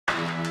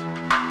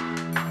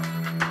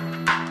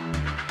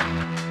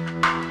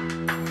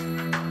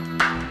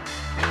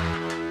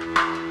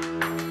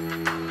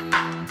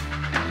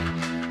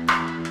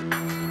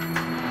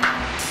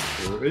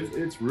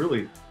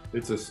sure.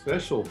 It's a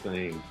special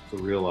thing to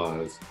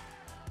realize,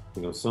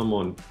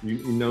 someone, you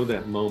know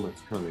that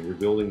moment's coming. You're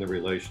building the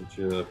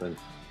relationship, and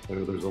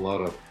there's a lot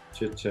of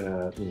chit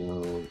chat,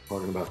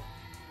 talking about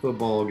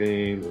football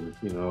games and,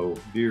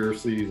 deer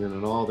season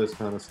and all this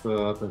kind of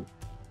stuff.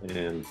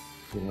 And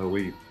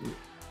we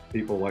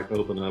people like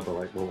open up are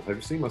like, well, have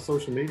you seen my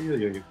social media?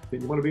 You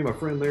want to be my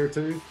friend there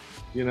too?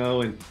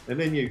 And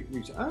then you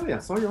say, oh yeah, I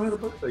saw you at a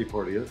birthday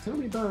party. Tell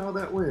me about how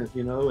that went,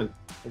 and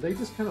they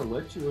just kind of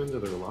let you into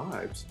their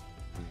lives.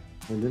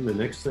 And then the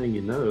next thing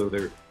you know,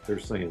 they're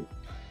saying,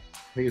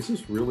 hey, is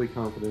this really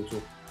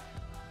confidential?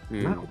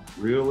 I don't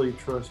really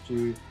trust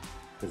you,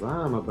 because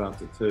I'm about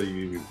to tell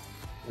you,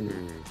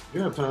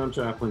 you have time,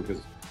 Chaplain,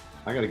 because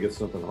I got to get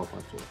something off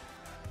my chest.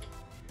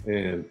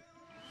 And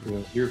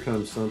here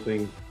comes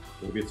something.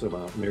 Maybe it's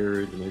about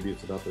marriage, maybe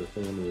it's about their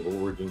family of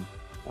origin.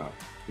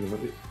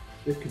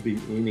 It could be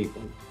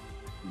anything,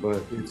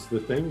 but it's the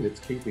thing that's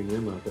keeping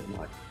them up at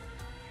night.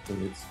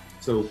 And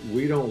so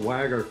we don't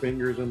wag our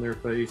fingers in their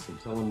face and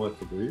tell them what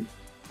to do.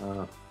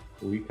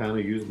 We kind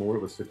of use more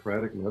of a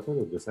Socratic method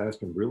of just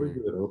asking really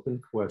good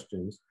open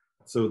questions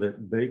so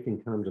that they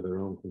can come to their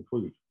own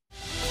conclusion.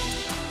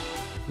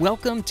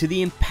 Welcome to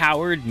the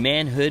Empowered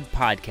Manhood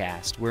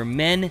Podcast, where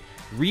men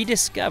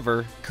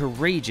rediscover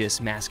courageous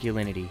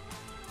masculinity.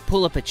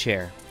 Pull up a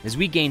chair as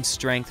we gain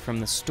strength from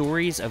the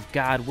stories of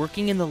God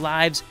working in the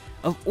lives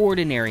of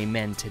ordinary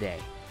men today.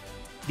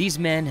 These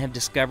men have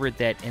discovered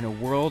that in a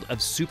world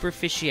of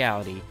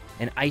superficiality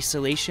and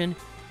isolation,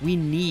 we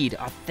need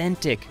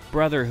authentic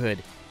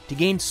brotherhood to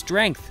gain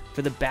strength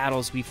for the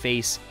battles we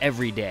face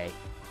every day.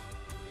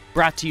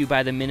 Brought to you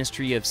by the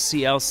ministry of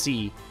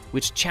CLC,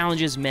 which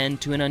challenges men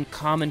to an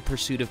uncommon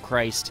pursuit of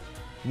Christ.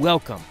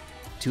 Welcome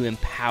to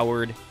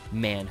Empowered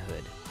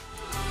Manhood.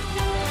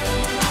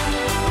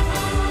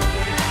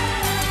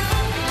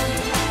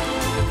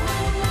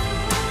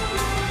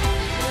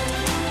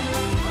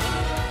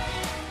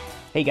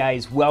 Hey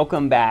guys,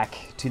 welcome back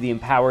to the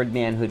Empowered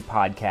Manhood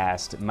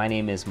Podcast. My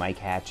name is Mike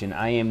Hatch, and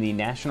I am the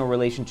National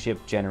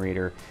Relationship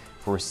Generator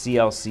for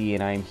CLC,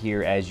 and I am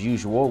here as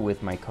usual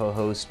with my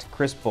co-host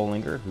Chris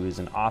Bollinger, who is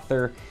an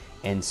author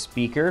and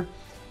speaker.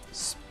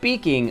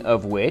 Speaking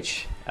of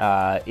which,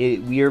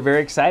 we are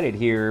very excited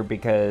here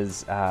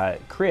because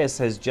Chris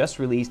has just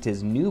released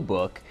his new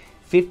book,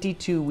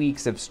 52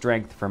 Weeks of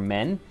Strength for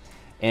Men,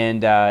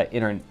 and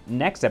in our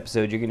next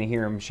episode, you're going to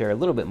hear him share a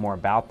little bit more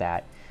about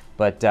that.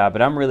 But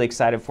I'm really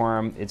excited for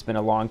him. It's been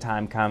a long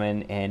time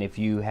coming, and if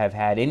you have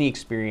had any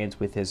experience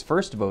with his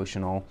first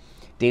devotional,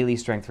 Daily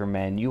Strength for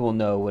Men, you will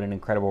know what an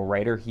incredible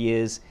writer he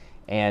is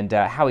and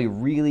how he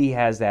really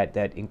has that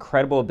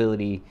incredible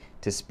ability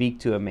to speak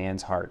to a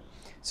man's heart.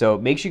 So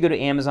make sure you go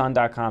to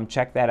Amazon.com,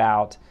 check that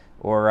out,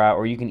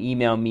 or you can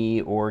email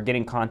me or get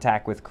in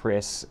contact with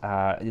Chris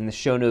in the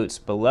show notes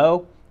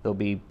below. There'll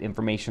be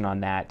information on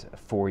that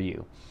for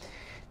you.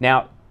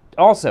 Now,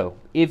 also,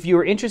 if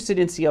you're interested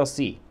in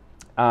CLC,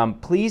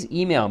 please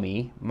email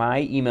me.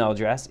 My email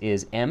address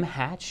is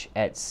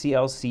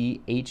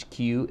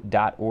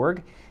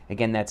mhatch@clchq.org.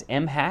 Again, that's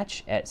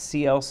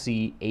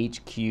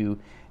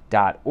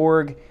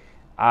mhatch@clchq.org.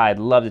 I'd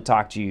love to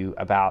talk to you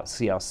about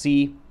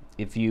CLC.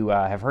 If you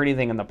have heard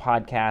anything on the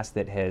podcast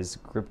that has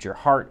gripped your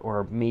heart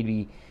or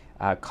maybe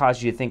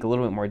caused you to think a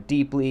little bit more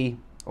deeply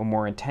or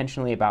more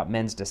intentionally about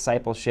men's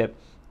discipleship,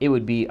 it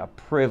would be a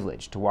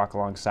privilege to walk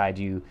alongside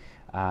you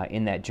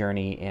in that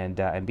journey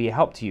and be a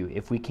help to you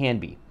if we can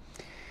be.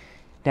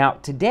 Now,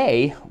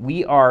 today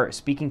we are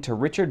speaking to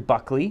Richard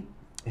Buckley,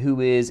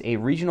 who is a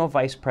regional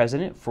vice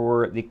president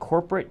for the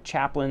Corporate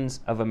Chaplains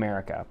of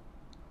America.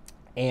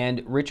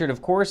 And Richard,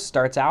 of course,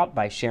 starts out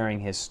by sharing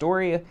his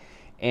story,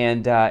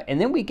 and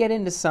then we get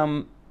into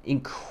some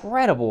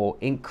incredible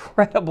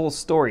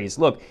stories.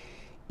 Look,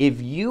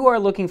 if you are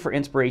looking for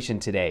inspiration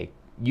today,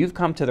 you've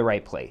come to the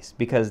right place,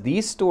 because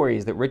these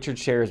stories that Richard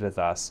shares with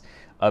us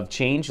of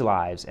changed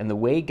lives and the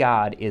way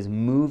God is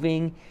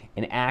moving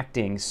and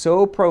acting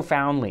so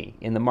profoundly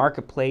in the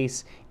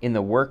marketplace, in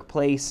the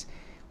workplace,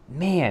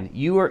 man,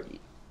 you are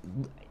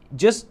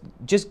just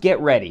get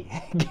ready.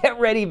 Get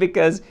ready,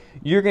 because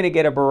you're going to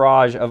get a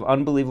barrage of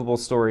unbelievable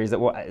stories that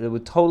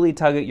will totally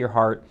tug at your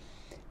heart,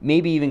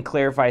 maybe even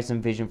clarify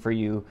some vision for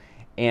you,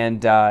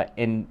 and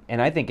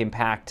I think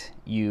impact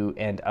you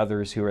and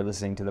others who are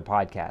listening to the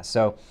podcast.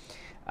 So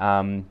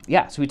so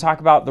we talk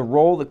about the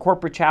role the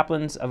Corporate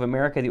Chaplains of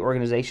America, the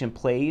organization,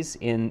 plays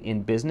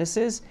in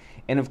businesses,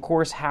 and of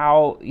course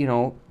how,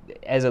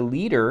 as a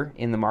leader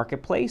in the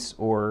marketplace,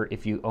 or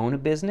if you own a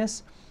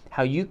business,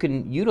 how you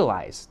can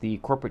utilize the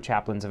Corporate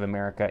Chaplains of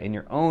America in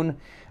your own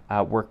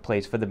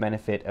workplace for the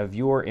benefit of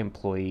your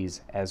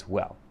employees as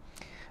well.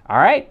 All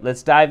right,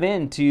 let's dive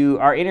into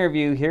our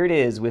interview. Here it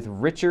is with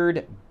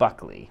Richard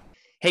Buckley.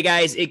 Hey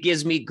guys, it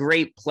gives me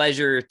great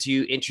pleasure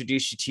to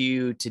introduce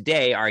you to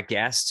today, our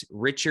guest,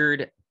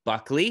 Richard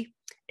Buckley.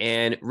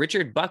 And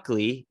Richard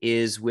Buckley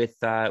is with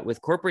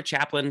Corporate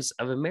Chaplains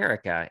of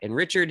America. And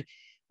Richard,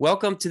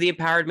 welcome to the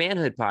Empowered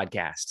Manhood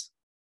Podcast.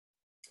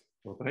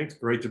 Well, thanks.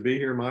 Great to be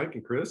here, Mike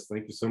and Chris.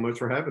 Thank you so much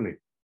for having me.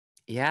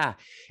 Yeah.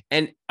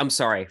 And I'm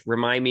sorry,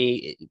 remind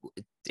me,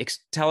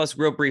 tell us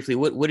real briefly,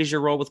 what is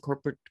your role with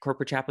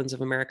Corporate Chaplains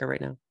of America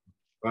right now?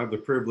 I have the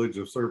privilege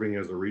of serving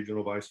as a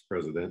regional vice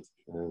president.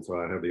 And so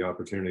I have the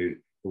opportunity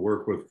to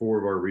work with four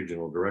of our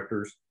regional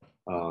directors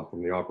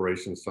from the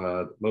operations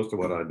side. Most of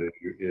what I do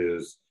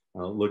is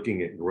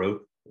looking at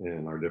growth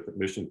in our different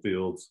mission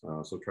fields.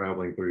 So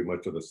traveling through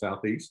much of the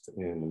Southeast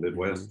and the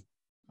Midwest,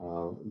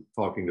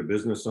 talking to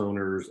business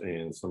owners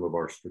and some of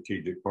our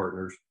strategic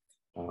partners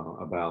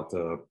about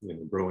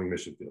growing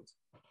mission fields.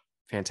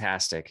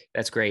 Fantastic.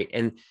 That's great.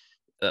 And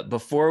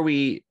before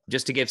we,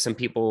 just to give some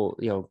people,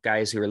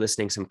 guys who are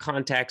listening, some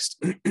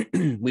context,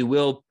 we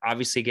will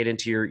obviously get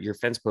into your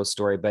fence post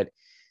story, but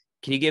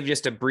can you give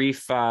just a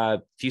brief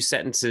few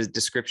sentences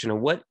description of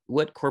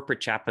what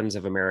Corporate Chaplains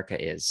of America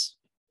is?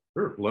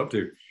 Sure, love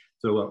to.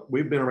 So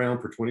we've been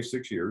around for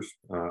 26 years.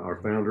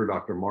 Our founder,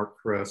 Dr. Mark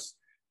Kress,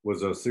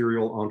 was a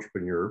serial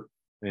entrepreneur,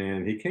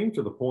 and he came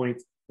to the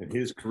point in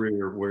his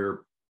career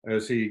where,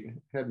 as he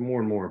had more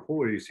and more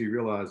employees, he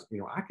realized,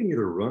 I can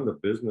either run the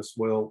business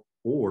well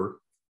or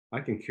I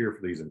can care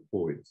for these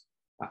employees.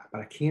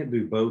 I can't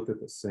do both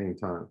at the same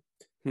time.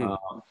 So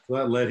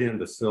that led him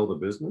to sell the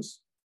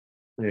business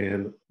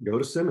and go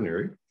to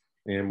seminary.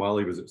 And while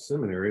he was at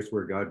seminary, it's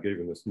where God gave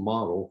him this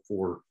model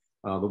for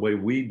the way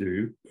we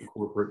do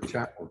corporate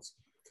chaplains.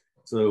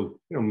 So,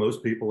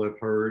 most people have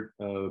heard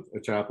of a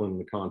chaplain in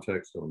the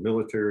context of a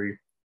military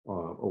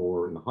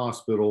or in the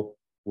hospital.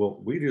 Well,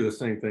 we do the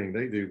same thing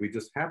they do. We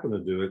just happen to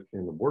do it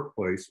in the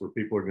workplace where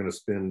people are going to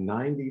spend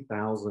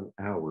 90,000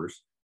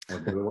 hours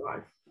of their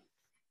life.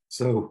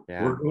 So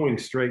we're going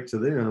straight to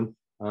them.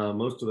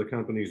 Most of the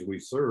companies we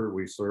serve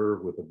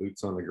with a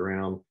boots on the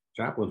ground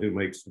chaplain who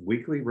makes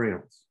weekly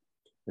rounds.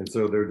 And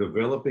so they're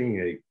developing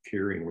a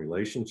caring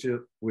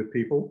relationship with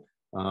people.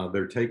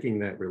 They're taking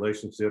that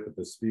relationship at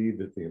the speed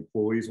that the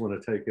employees want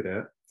to take it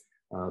at.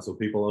 So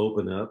people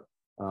open up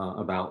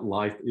about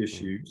life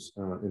issues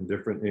in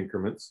different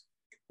increments.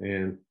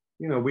 And,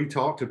 we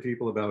talk to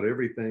people about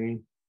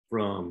everything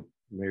from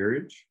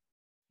marriage,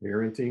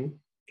 parenting,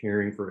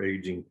 caring for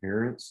aging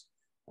parents,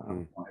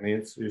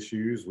 finance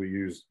issues. We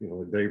use,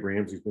 Dave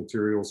Ramsey's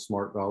materials,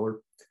 Smart Dollar,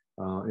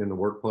 in the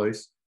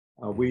workplace.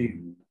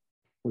 We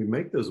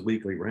make those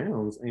weekly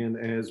rounds, and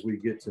as we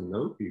get to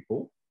know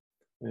people,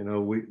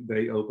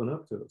 they open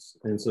up to us.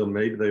 And so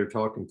maybe they're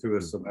talking to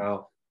us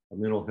about a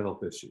mental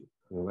health issue.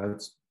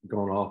 That's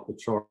gone off the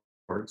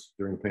charts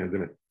during the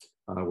pandemic,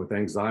 with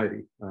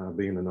anxiety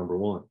being the number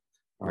one,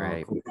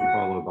 right,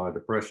 followed by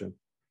depression.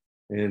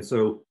 And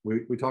so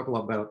we talk a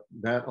lot about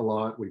that a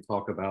lot. We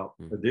talk about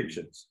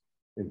addictions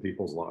in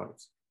people's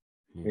lives.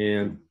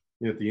 And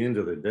at the end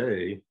of the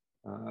day,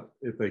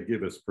 if they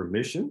give us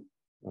permission,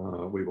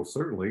 we will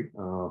certainly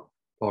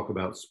talk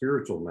about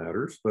spiritual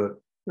matters, but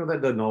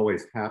that doesn't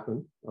always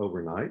happen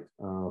overnight.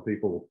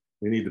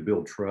 We need to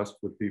build trust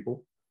with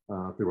people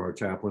through our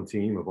chaplain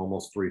team of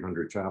almost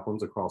 300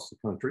 chaplains across the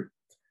country.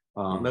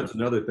 That's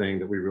another thing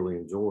that we really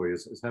enjoy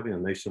is having a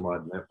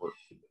nationwide network,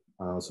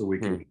 so we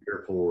can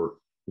care for,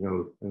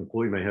 an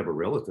employee may have a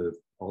relative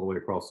all the way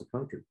across the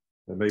country,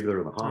 and maybe they're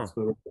in the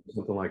hospital or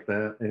something like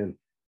that, and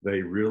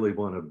they really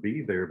want to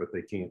be there, but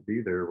they can't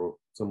be there. Well,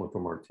 someone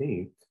from our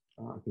team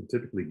can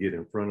typically get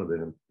in front of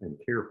them and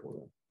care for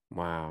them.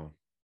 Wow.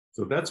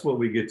 So that's what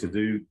we get to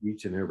do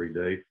each and every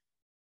day.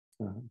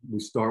 We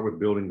start with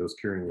building those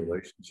caring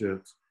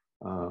relationships.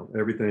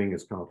 Everything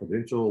is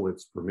confidential.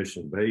 It's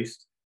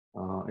permission-based.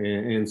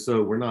 And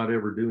so we're not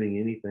ever doing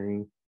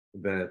anything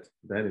that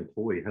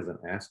employee hasn't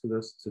asked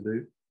us to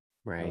do.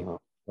 Right.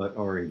 But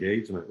our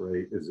engagement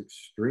rate is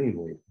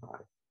extremely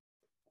high.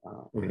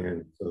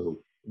 And so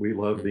we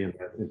love being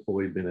that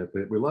employee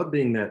benefit. We love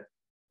being that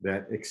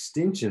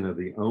extension of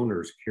the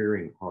owner's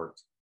caring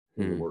heart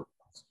in the workplace.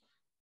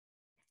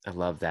 I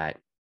love that.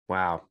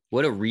 Wow.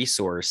 What a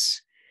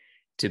resource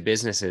to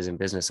businesses and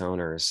business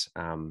owners.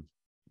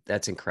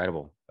 That's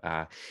incredible.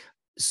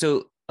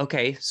 So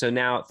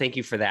now thank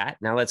you for that.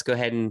 Now let's go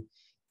ahead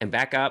and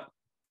back up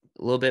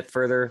a little bit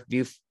further,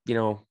 view,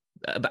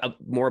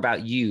 more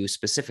about you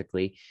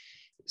specifically.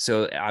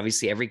 So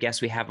obviously every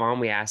guest we have on,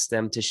 we ask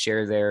them to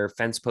share their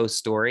fence post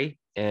story.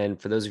 And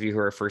for those of you who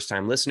are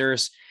first-time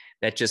listeners,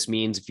 that just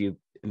means if you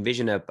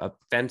envision a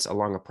fence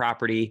along a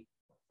property,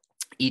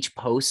 each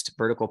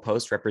vertical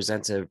post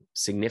represents a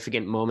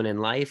significant moment in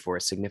life or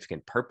a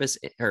significant purpose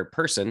or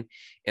person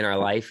in our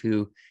life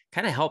who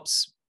kind of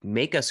helps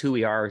make us who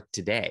we are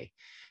today.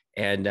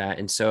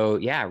 And so,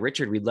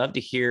 Richard, we'd love to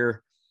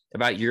hear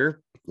about a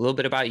little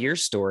bit about your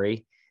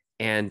story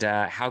and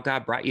how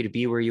God brought you to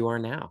be where you are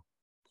now.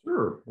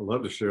 Sure. I'd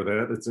love to share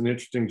that. It's an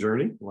interesting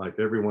journey, like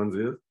everyone's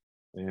is.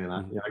 And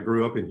I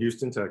grew up in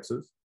Houston,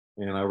 Texas.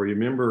 And I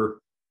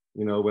remember,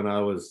 when I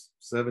was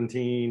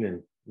 17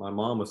 and my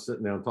mom was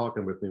sitting down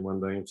talking with me one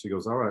day, and she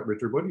goes, "All right,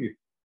 Richard, what do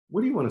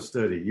you want to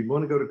study? You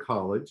want to go to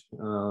college?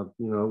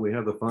 We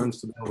have the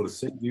funds to be able to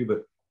send you,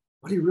 but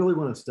what do you really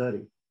want to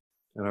study?"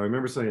 And I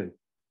remember saying,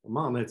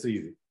 "Mom, that's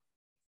easy.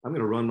 I'm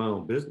going to run my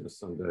own business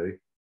someday,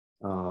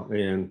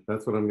 and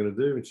that's what I'm going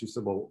to do." And she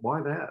said, "Well,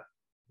 why that?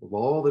 Of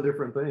all the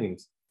different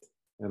things."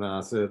 And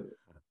I said,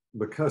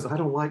 because I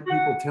don't like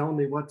people telling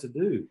me what to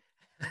do.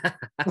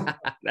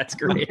 That's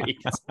great.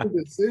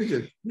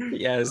 Decision.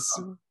 Yes.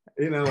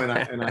 And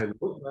I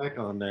look back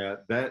on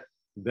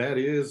that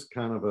is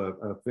kind of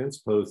a fence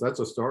post. That's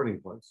a starting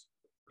place,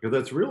 because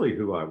that's really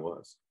who I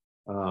was.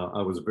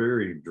 I was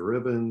very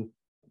driven,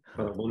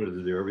 but I wanted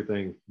to do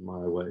everything my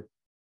way.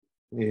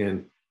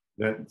 And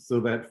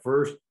that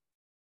first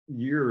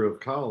year of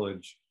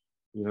college,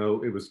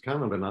 it was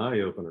kind of an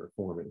eye opener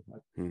for me.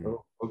 Like,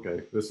 oh,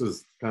 okay, this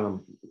is kind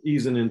of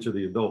easing into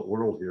the adult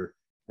world here.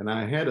 And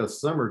I had a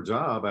summer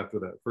job after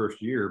that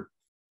first year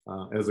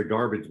as a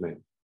garbage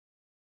man.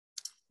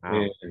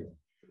 Wow.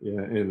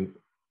 And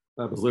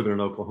I was living in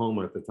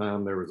Oklahoma at the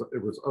time.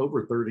 It was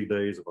over 30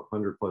 days of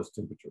 100+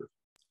 temperature.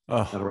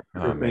 Oh,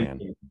 man.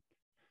 Thinking,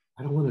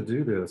 I don't want to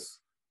do this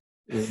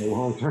in the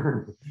long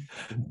term.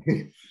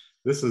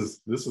 This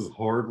is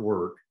hard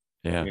work.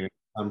 Yeah. And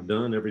I'm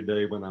done every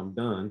day when I'm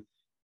done.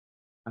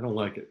 I don't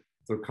like it.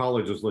 So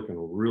college is looking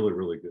really,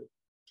 really good.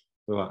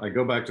 So I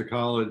go back to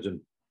college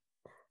and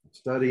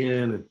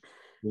studying, and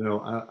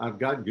I've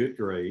got good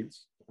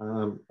grades.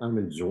 I'm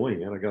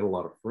enjoying it. I got a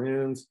lot of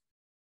friends,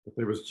 but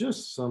there was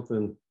just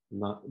something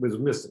was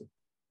missing,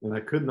 and I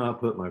could not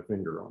put my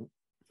finger on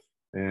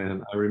it.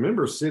 And I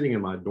remember sitting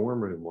in my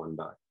dorm room one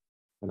day,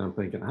 and I'm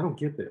thinking, I don't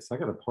get this. I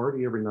got a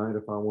party every night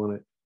if I want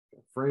it. I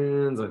got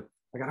friends.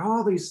 I got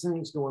all these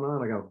things going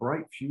on. I got a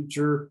bright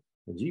future.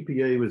 The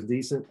GPA was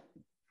decent.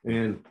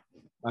 And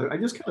I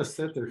just kind of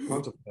sat there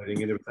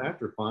contemplating, and it was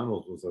after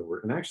finals was over.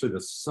 And actually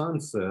the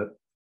sun set,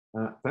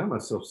 I found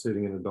myself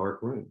sitting in a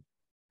dark room,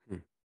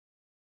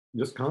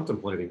 just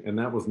contemplating. And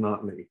that was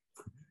not me.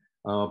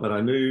 But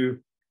I knew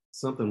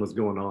something was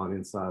going on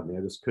inside me.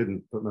 I just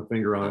couldn't put my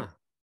finger on it.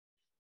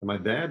 And my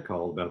dad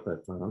called about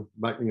that time.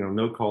 Back,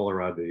 no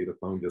caller ID. The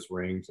phone just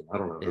rings, and I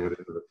don't know who it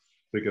is.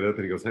 Pick it up,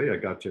 and he goes, "Hey, I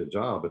got you a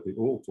job at the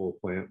oil field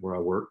plant where I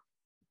work.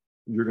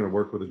 You're going to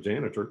work with a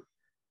janitor,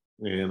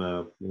 and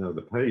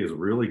the pay is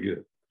really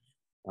good."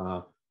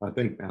 I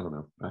think, I don't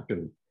know, back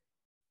in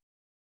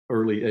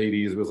early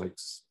 80s, it was like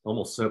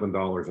almost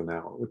 $7 an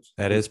hour, which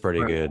that is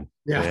pretty good.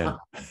 Yeah.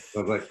 I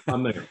was like,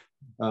 I'm there.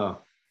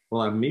 Well,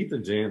 I meet the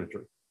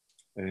janitor,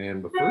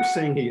 and the first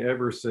thing he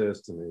ever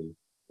says to me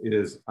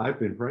is, "I've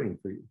been praying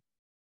for you."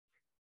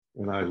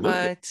 And I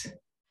looked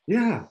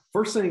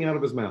first thing out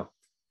of his mouth.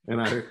 And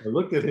I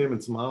looked at him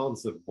and smiled and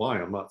said, "Why?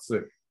 I'm not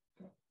sick."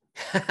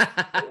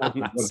 I'm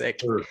not sick.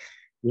 Sure,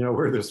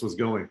 where this was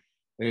going.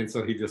 And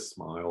so he just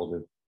smiled,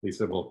 and he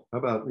said, "Well, how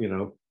about,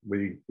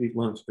 we eat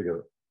lunch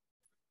together?"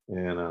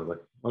 And I was like,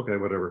 "Okay,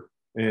 whatever."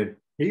 And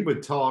he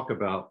would talk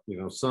about,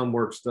 some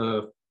work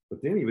stuff,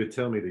 but then he would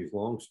tell me these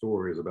long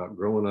stories about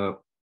growing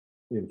up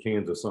in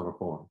Kansas on a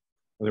farm.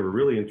 And they were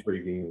really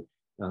intriguing.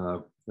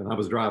 And I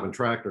was driving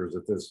tractors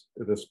at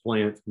this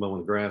plant,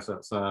 mowing grass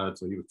outside.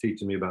 So he was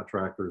teaching me about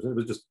tractors. And it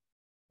was just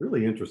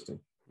really interesting.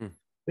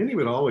 Then he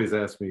would always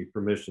ask me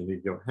permission.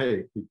 He'd go,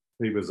 "Hey,"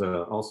 he was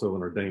also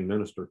an ordained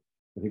minister,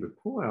 and he would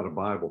pull out a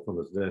Bible from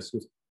his desk. He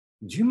goes,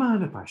 "Do you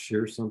mind if I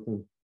share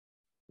something?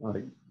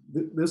 Like,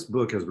 this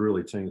book has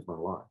really changed my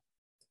life."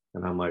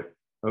 And I'm like,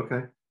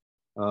 "Okay."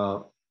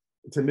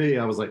 To me,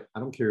 I was like, "I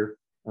don't care.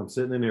 I'm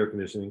sitting in air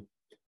conditioning.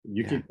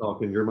 You keep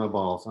talking. You're my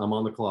boss. I'm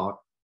on the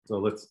clock. So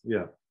let's."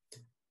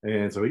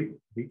 And so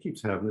he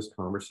keeps having this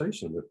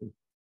conversation with me.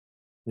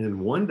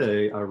 And one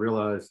day I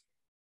realized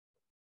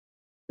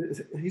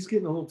he's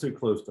getting a little too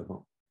close to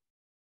home.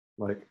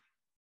 Like,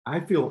 I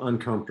feel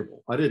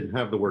uncomfortable. I didn't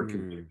have the word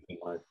community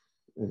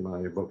in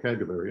my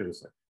vocabulary. I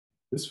was like,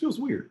 this feels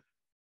weird.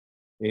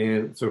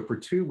 And so for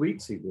 2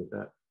 weeks he did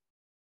that.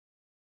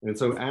 And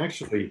so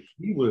actually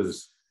he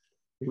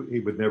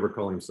would never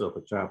call himself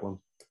a chaplain,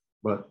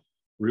 but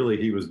really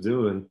he was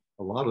doing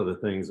a lot of the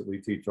things that we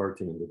teach our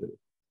team to do.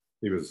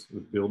 He was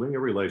building a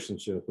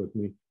relationship with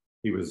me.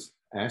 He was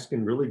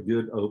asking really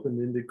good,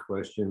 open-ended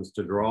questions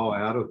to draw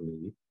out of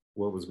me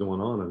what was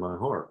going on in my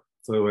heart.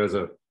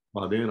 So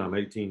by then I'm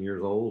 18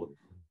 years old.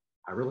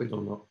 I really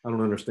don't know. I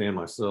don't understand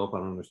myself. I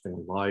don't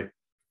understand life.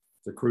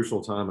 It's a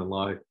crucial time in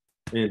life.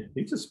 And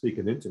he's just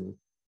speaking into me.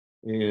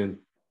 And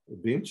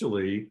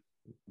eventually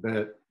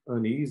that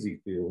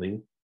uneasy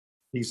feeling,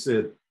 he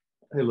said,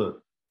 "Hey,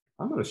 look,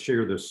 I'm going to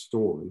share this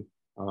story,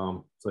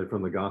 say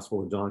from the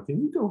Gospel of John.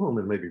 Can you go home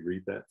and maybe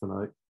read that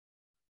tonight?"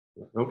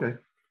 Okay.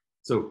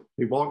 So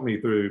he walked me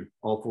through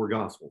all 4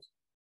 Gospels.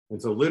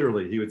 And so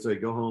literally he would say,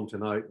 "Go home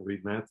tonight and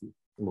read Matthew,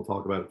 and we'll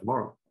talk about it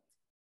tomorrow."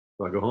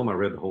 So I go home, I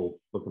read the whole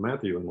book of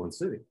Matthew in one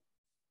sitting.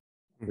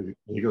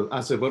 He goes,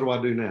 I said, "What do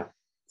I do now?"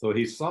 So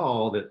he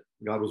saw that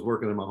God was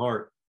working in my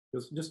heart.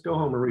 Just go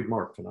home and read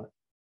Mark tonight.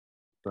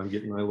 So I'm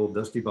getting my little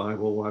dusty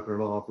Bible, wiping it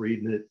off,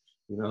 reading it,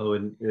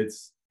 and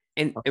it's.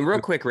 And real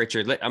quick,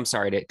 Richard, I'm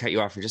sorry to cut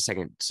you off for just a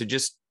second. So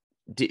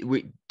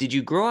did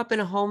you grow up in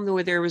a home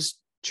where there was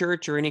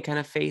church or any kind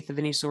of faith of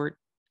any sort?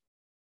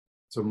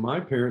 So my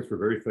parents were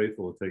very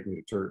faithful to take me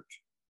to church.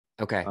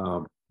 Okay.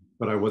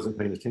 But I wasn't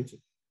paying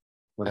attention.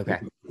 Okay.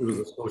 It was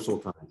a social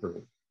time for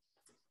me.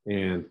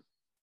 And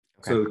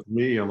so to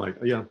me, I'm like,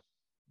 yeah,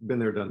 been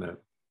there, done that.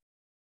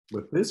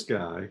 But this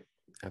guy,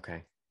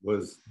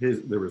 was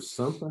there was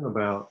something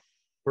about,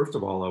 first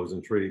of all, I was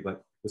intrigued, like,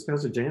 this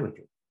guy's a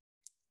janitor.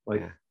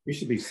 Like, he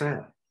should be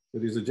sad,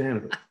 but he's a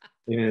janitor.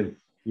 And,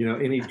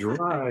 and he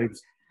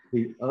drives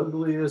the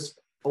ugliest,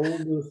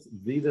 oldest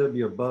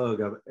VW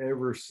Bug I've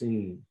ever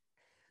seen.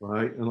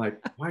 Right. And like,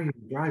 why are you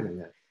driving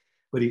that?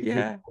 But he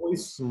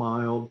always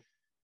smiled.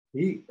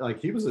 He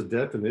was a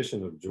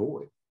definition of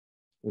joy.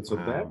 And so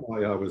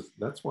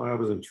that's why I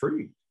was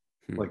intrigued.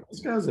 Like,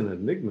 this guy's an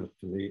enigma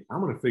to me.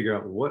 I'm going to figure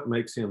out what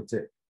makes him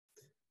tick.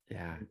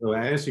 Yeah. So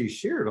as he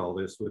shared all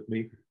this with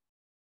me,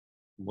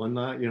 one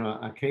night,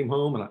 I came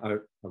home and I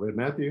read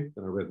Matthew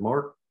and I read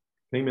Mark,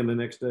 came in the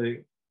next day,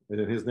 and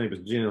then his name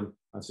is Jim.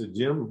 I said,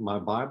 Jim, my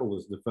Bible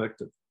is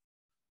defective.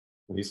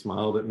 And he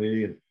smiled at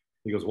me and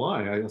he goes,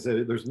 why? I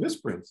said, there's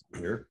misprints in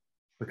here.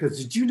 Because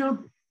did you know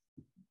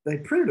they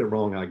printed it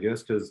wrong, I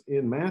guess, because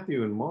in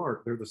Matthew and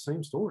Mark, they're the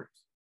same stories.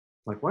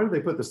 Like, why did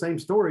they put the same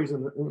stories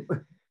in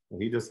the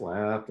and he just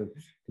laughed and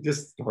he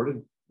just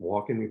started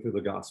walking me through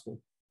the gospel.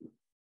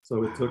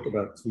 So it took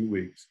about 2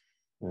 weeks.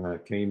 And I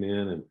came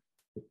in and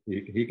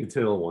he could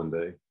tell one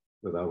day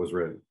that I was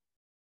ready.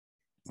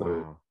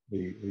 So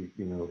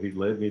he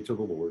led me to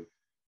the Lord,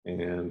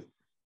 and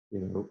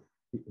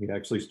he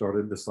actually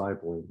started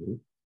discipling me.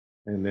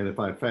 And then if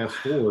I fast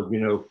forward,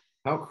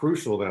 how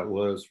crucial that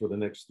was for the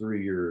next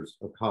 3 years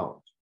of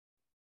college,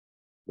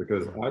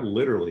 because I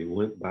literally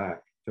went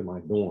back to my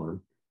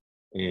dorm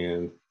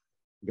and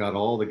got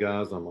all the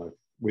guys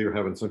we were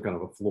having some kind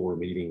of a floor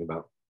meeting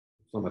about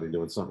somebody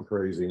doing something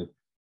crazy. And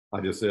I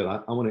just said,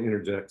 I want to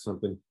interject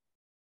something.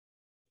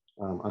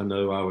 I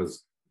know I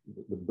was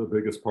the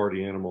biggest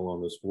party animal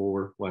on this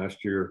floor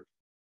last year,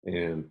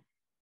 and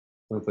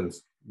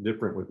something's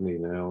different with me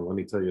now. Let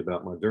me tell you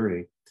about my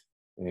journey.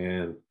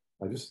 And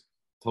I just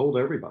told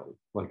everybody,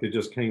 like, it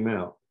just came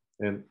out.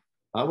 And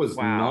I was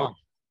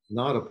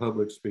not a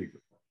public speaker.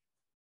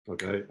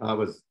 Okay. I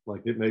was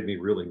like, it made me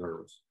really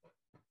nervous.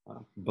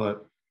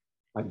 But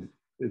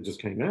it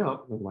just came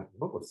out. And I'm like,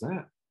 what was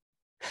that?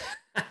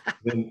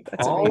 Then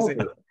That's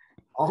amazing.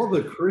 All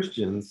the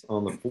Christians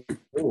on the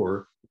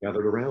floor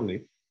gathered around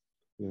me,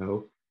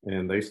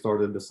 and they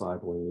started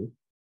discipling me.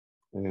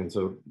 And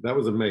so that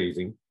was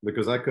amazing,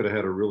 because I could have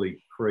had a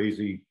really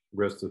crazy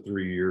rest of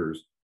 3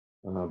 years.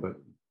 But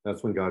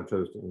that's when God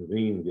chose to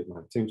intervene and get my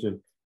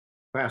attention.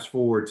 Fast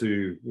forward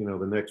to,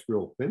 the next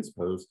real fence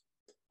post.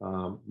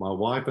 My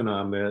wife and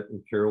I met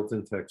in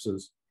Carrollton,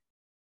 Texas,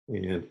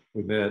 and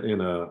we met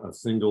in a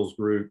singles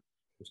group.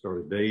 We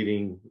started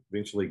dating,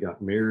 eventually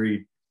got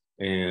married.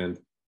 And,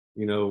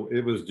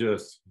 it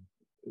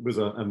was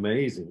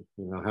amazing,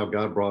 how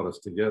God brought us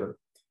together.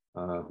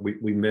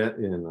 We met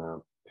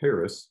in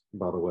Paris,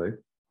 by the way.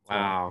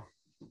 Wow.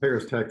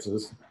 Paris,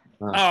 Texas.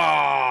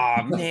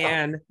 Oh,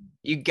 man,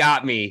 you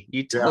got me.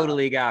 You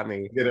totally got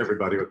me. Get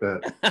everybody with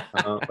that.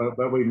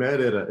 But we met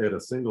at a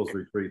singles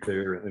retreat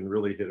there and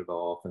really hit it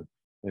off.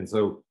 And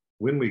so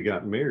when we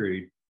got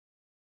married,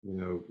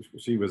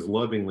 she was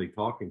lovingly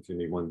talking to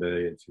me one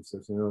day, and she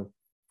says, I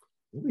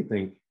really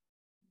think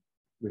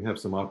we have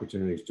some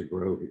opportunities to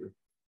grow here.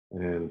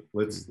 And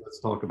let's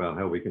talk about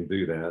how we can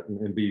do that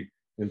and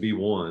be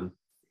one.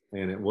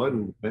 And it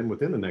wasn't, and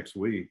within the next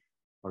week,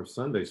 our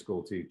Sunday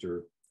school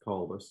teacher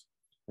called us.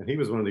 And he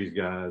was one of these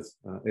guys,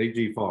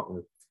 A.G.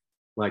 Faulkner.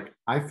 Like,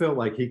 I felt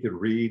like he could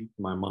read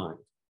my mind.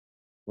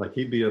 Like,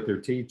 he'd be up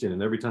there teaching,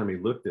 and every time he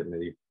looked at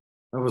me,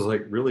 I was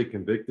like really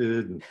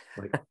convicted, and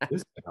like,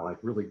 this guy like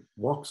really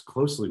walks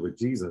closely with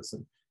Jesus,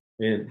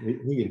 and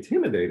he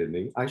intimidated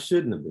me. I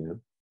shouldn't have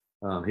been.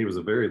 He was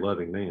a very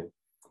loving man,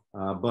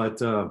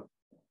 but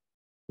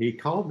he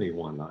called me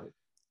one night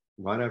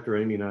right after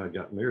Amy and I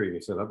got married. And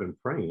he said, I've been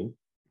praying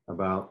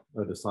about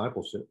a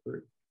discipleship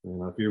group.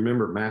 And if you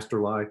remember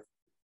Master Life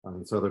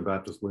in Southern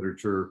Baptist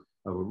literature,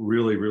 a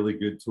really, really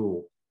good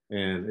tool.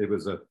 And it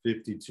was a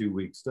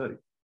 52-week study.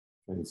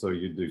 And so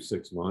you do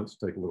 6 months,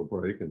 take a little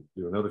break, and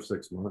do another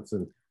 6 months.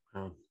 And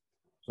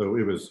so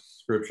it was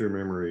scripture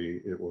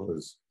memory. It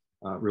was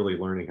really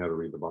learning how to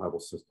read the Bible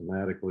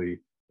systematically,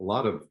 a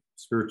lot of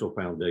spiritual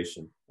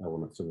foundation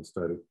elements in the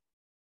study.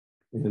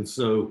 And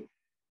so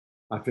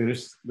I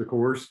finished the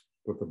course,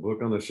 put the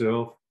book on the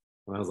shelf,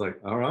 and I was like,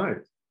 all right,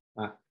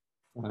 I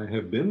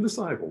have been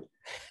discipled.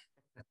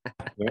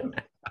 Yeah.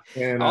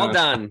 And, all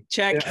done.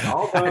 Check. Yeah,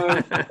 all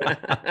done.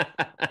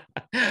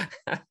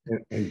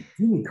 and then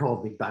he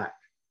called me back.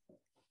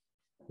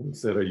 He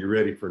said, are you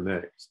ready for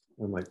next?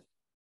 I'm like,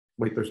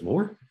 wait, there's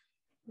more?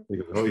 He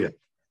goes, oh, yeah.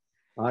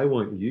 I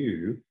want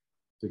you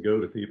to go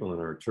to people in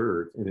our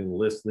church and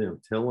enlist them.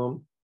 Tell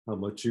them how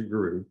much you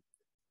grew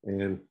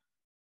and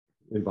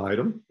invite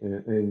them,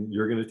 and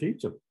you're going to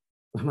teach them.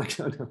 I'm like,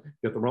 got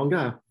the wrong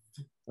guy.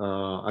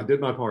 I did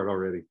my part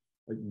already.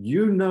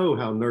 You know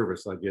how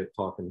nervous I get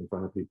talking in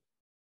front of people.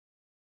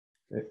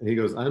 He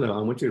goes, I know.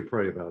 I want you to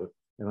pray about it.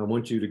 And I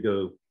want you to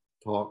go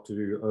talk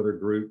to other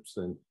groups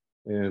and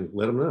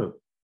let them know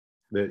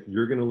that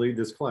you're going to lead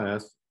this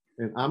class,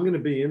 and I'm going to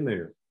be in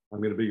there. I'm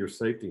going to be your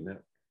safety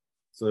net.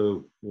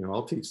 So,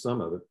 I'll teach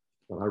some of it,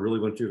 but I really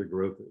want you to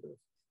grow through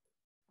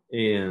this.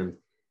 And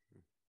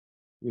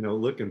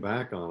looking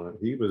back on it,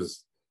 he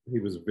was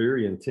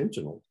very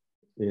intentional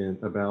in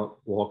about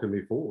walking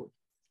me forward.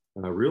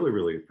 And I really,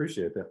 really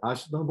appreciate that. I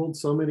stumbled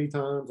so many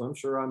times. I'm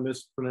sure I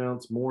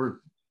mispronounced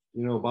more,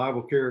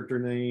 Bible character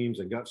names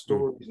and got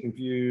stories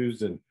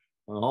confused and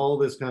all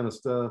this kind of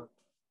stuff.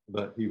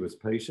 But he was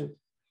patient.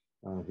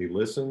 He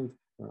listened.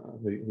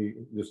 He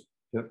just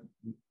kept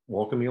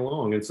walking me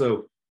along. And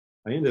so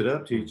I ended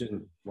up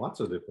teaching lots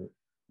of different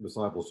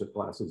discipleship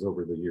classes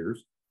over the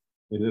years.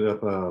 Ended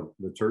up,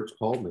 the church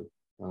called me.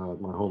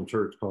 My home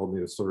church called me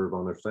to serve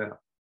on their staff,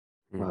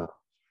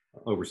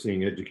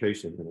 overseeing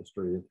education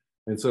ministry.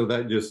 And so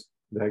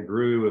that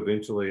grew.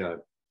 Eventually,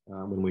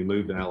 when we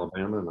moved to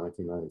Alabama in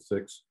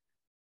 1996,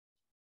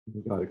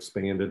 God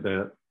expanded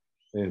that.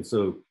 And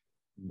so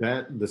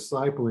that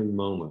discipling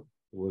moment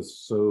was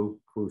so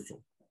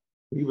crucial.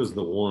 He was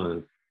the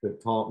one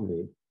that taught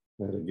me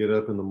how to get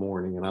up in the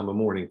morning, and I'm a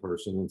morning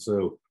person. And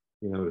so,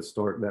 to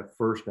start that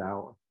first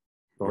hour,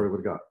 started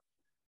with God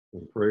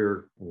in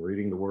prayer and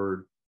reading the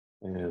word.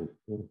 And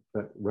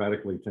that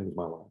radically changed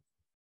my life.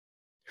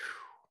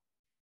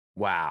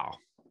 Wow.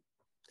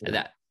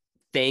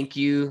 Thank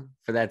you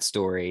for that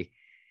story.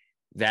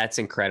 That's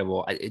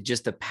incredible.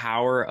 Just the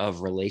power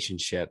of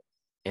relationship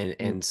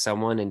and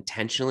someone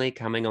intentionally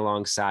coming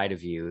alongside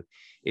of you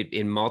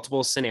in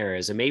multiple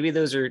scenarios. And maybe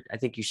those are, I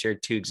think you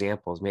shared 2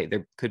 examples. Maybe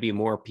there could be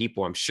more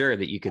people, I'm sure,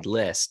 that you could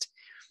list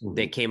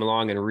that came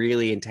along and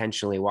really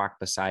intentionally walked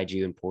beside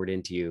you and poured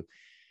into you.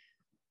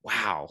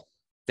 Wow.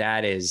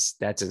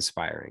 That's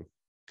inspiring.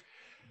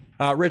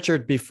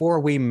 Richard, before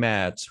we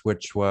met,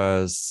 which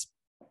was,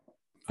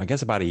 I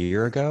guess, about a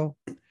year ago,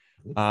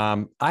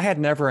 I had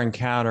never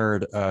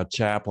encountered a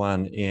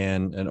chaplain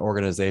in an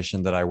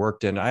organization that I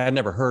worked in. I had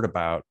never heard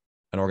about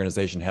an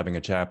organization having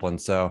a chaplain.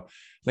 So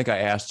I think I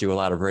asked you a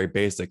lot of very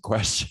basic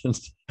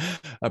questions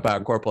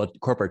about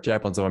Corporate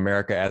Chaplains of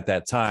America at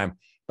that time.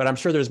 But I'm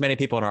sure there's many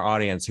people in our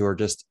audience who are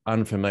just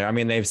unfamiliar. I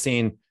mean, they've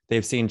seen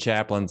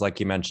chaplains,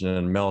 like you mentioned,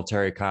 in a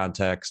military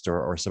context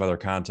or some other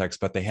context,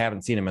 but they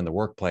haven't seen them in the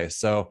workplace.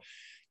 So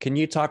can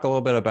you talk a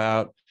little bit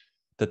about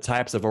the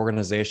types of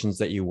organizations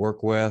that you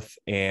work with?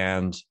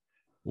 And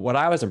what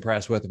I was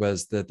impressed with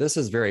was that this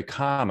is very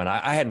common.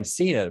 I hadn't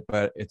seen it,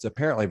 but it's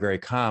apparently very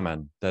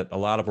common that a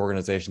lot of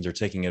organizations are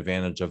taking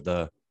advantage of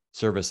the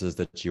services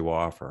that you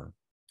offer.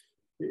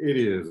 It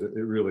is. It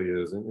really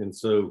is. And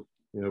so,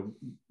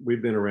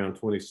 we've been around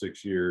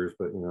 26 years,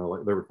 but,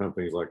 like there were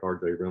companies like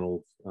R.J.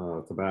 Reynolds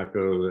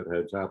Tobacco that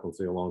had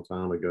chaplaincy a long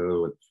time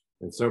ago,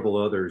 and several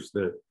others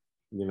that,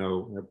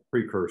 have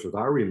precursors.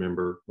 I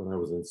remember when I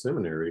was in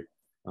seminary,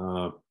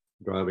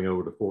 driving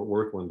over to Fort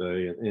Worth one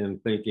day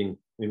and thinking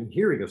and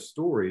hearing a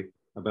story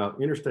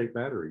about Interstate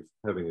Batteries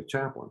having a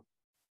chaplain.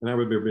 And I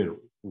remember being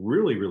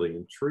really, really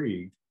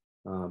intrigued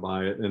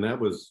by it. And that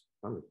was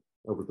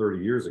over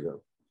 30 years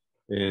ago.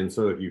 And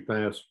so if you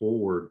fast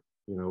forward,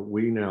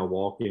 we now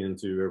walk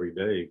into every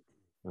day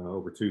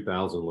over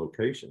 2,000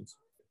 locations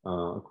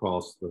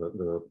across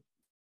the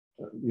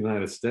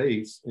United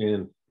States,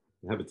 and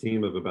have a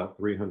team of about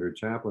 300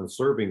 chaplains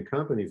serving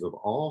companies of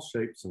all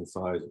shapes and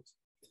sizes.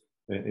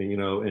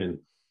 And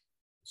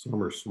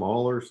some are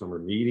smaller, some are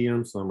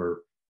medium, some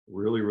are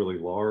really, really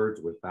large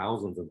with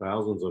thousands and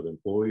thousands of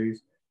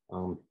employees.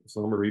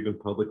 Some are even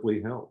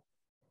publicly held.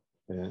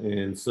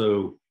 And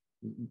so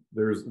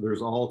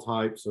there's all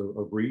types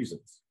of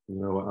reasons.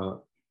 A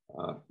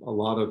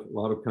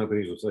lot of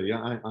companies will say,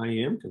 yeah, I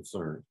am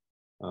concerned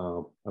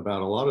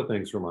about a lot of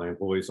things for my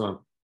employees.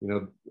 So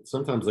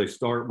sometimes they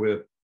start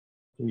with,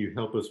 can you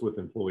help us with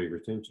employee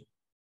retention?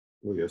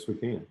 Well, yes, we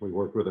can. We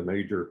work with a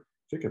major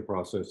chicken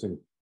processing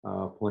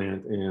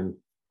plant, and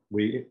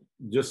we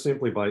just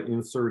simply by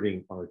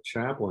inserting our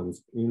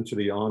chaplains into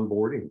the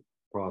onboarding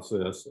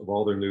process of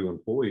all their new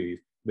employees,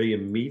 they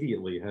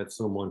immediately had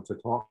someone to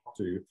talk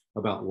to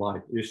about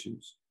life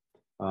issues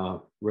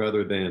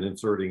rather than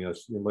inserting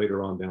us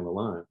later on down the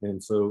line.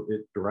 And so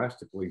it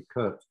drastically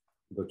cut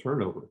the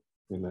turnover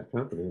in that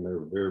company, and they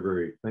were very,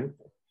 very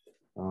thankful.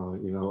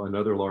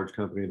 Another large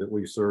company that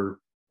we serve,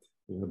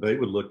 they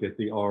would look at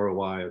the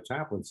ROI of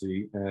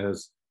chaplaincy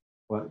as,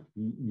 but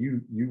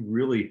you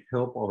really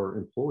help our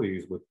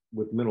employees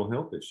with mental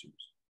health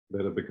issues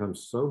that have become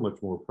so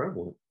much more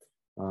prevalent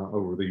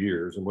over the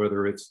years. And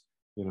whether it's,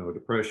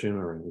 depression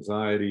or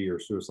anxiety or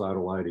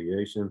suicidal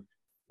ideation,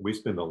 we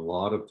spend a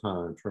lot of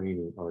time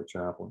training our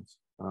chaplains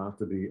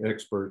to be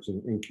experts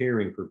in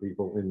caring for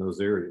people in those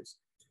areas.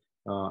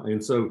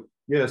 And so,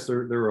 yes,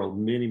 there are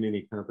many,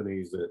 many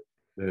companies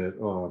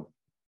that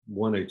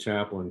want a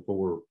chaplain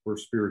for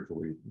spiritual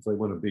reasons. They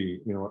want to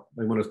be,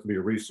 they want us to be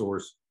a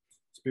resource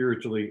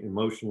spiritually,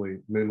 emotionally,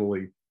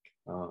 mentally,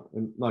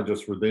 and not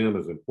just for them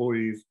as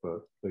employees,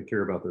 but they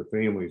care about their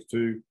families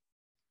too.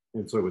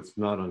 And so it's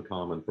not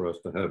uncommon for us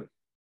to have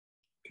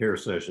care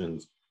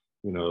sessions,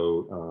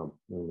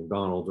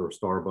 McDonald's or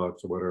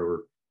Starbucks or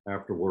whatever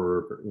after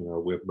work,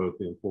 with both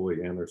the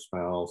employee and their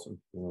spouse.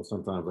 And,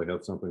 sometimes they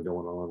have something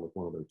going on with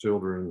one of their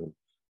children, and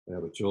they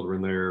have the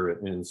children there.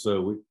 And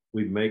so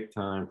we make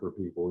time for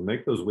people. We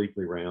make those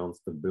weekly rounds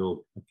to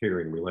build a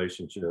caring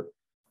relationship.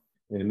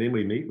 And then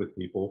we meet with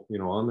people,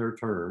 on their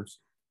terms,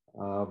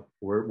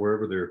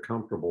 wherever they're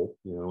comfortable,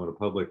 in a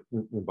public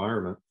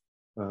environment,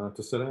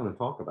 to sit down and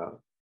talk about it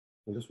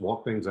and just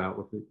walk things out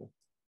with people.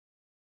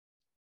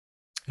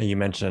 And you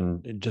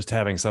mentioned just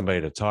having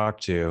somebody to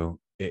talk to.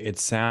 It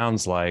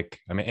sounds like,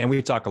 I mean, and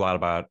we talk a lot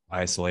about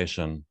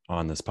isolation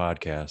on this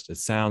podcast. It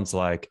sounds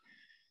like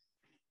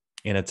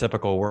in a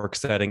typical work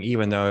setting,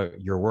 even though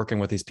you're working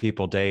with these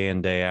people day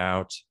in, day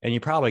out, and you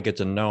probably get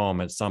to know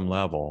them at some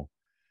level,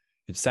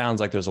 it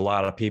sounds like there's a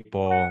lot of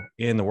people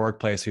in the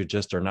workplace who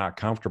just are not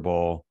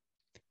comfortable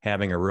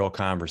having a real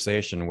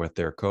conversation with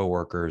their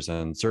coworkers,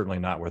 and certainly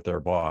not with their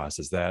boss.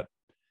 Is that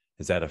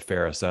a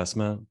fair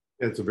assessment?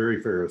 It's a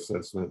very fair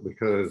assessment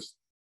because,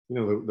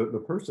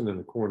 the person in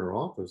the corner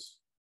office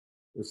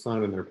is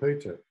signing their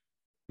paycheck.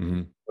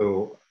 Mm-hmm.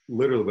 So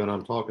literally when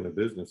I'm talking to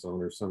business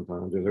owners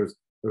sometimes, and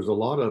there's a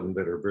lot of them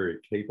that are very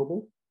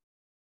capable,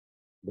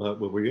 but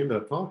what we end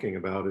up talking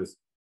about is,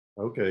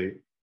 okay,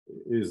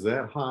 is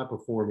that high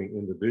performing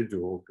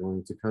individual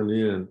going to come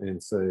in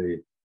and say,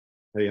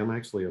 hey, I'm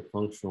actually a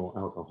functional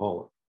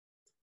alcoholic,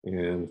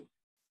 and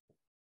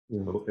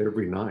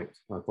every night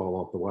I fall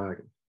off the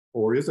wagon?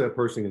 Or is that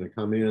person going to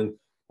come in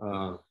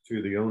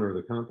to the owner of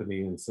the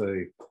company and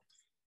say,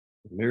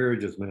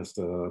 marriage is messed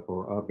up,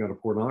 or I've got a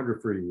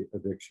pornography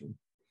addiction?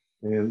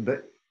 And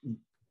that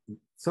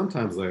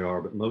sometimes they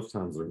are, but most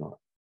times they're not.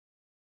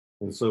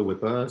 And so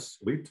with us,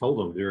 we told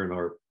them during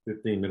our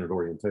 15-minute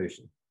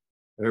orientation,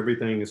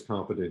 everything is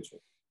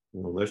confidential.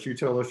 Unless you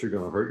tell us you're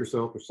going to hurt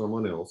yourself or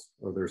someone else,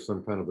 or there's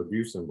some kind of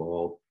abuse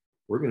involved,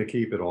 we're going to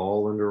keep it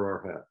all under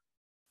our hat.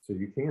 So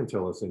you can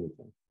tell us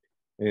anything.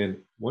 And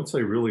once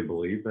they really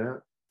believe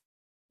that,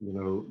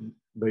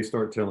 they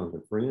start telling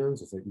their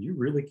friends. It's like, you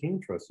really can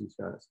trust these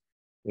guys.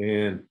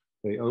 And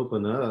they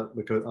open up,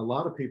 because a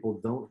lot of people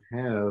don't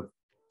have,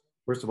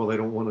 first of all, they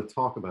don't want to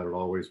talk about it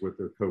always with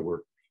their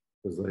coworkers,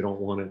 because they don't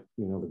want it,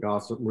 the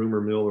gossip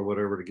rumor mill or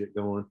whatever to get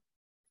going.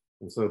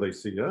 And so they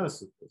see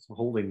us as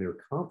holding their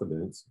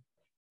confidence.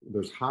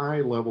 There's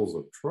high levels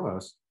of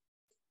trust.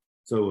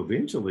 So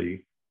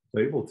eventually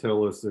they will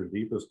tell us their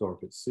deepest,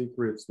 darkest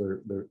secrets,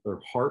 their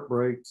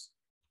heartbreaks,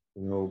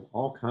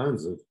 all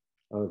kinds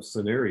of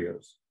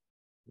scenarios.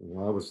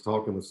 I was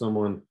talking to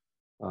someone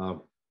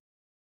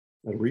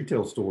at a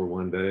retail store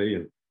one day,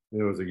 and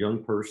it was a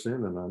young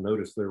person, and I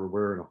noticed they were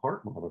wearing a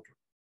heart monitor.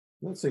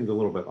 That seemed a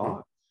little bit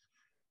odd.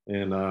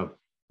 And,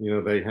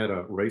 they had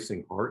a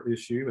racing heart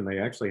issue, and they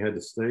actually had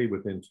to stay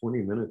within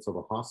 20 minutes of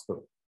a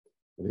hospital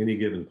at any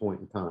given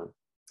point in time.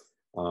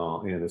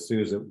 And as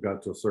soon as it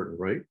got to a certain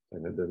rate,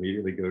 they had to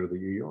immediately go to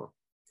the ER.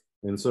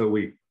 And so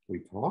we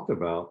talked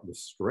about the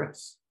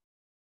stress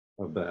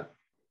of that.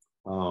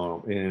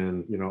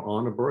 And,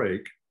 on a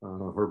break,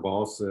 her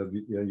boss said,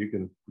 yeah, you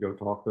can go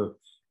talk to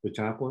the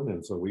chaplain.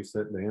 And so we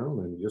sat down,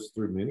 and just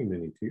through many,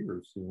 many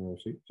tears,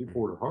 she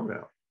poured her heart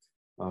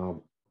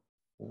out.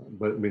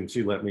 But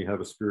she let me have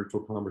a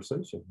spiritual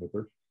conversation with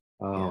her.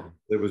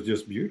 It was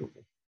just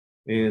beautiful.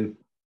 And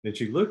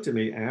she looked at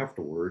me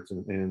afterwards,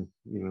 and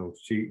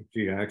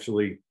she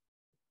actually,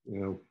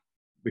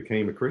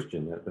 became a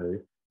Christian that day.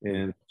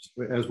 And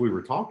as we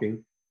were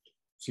talking,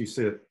 she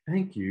said,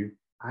 thank you.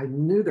 I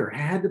knew there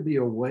had to be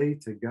a way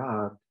to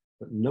God,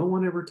 but no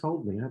one ever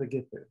told me how to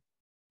get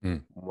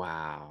there.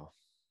 Wow.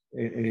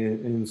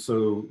 And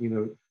so,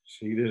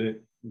 she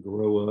didn't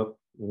grow up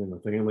in a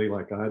family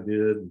like I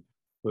did.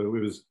 So it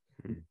was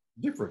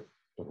different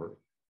for her.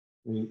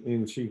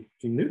 And she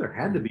knew there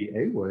had to be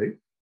a way,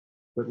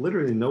 but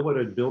literally no one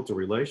had built a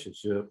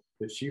relationship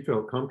that she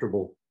felt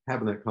comfortable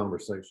having that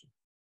conversation.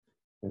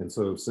 And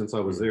so since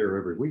I was there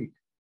every week,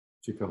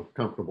 she felt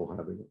comfortable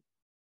having it.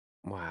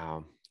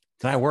 Wow.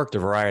 And I worked a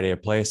variety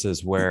of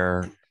places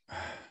where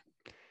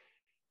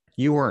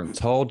you weren't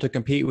told to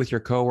compete with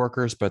your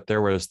coworkers, but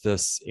there was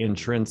this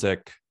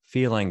intrinsic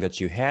feeling that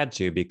you had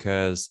to,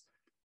 because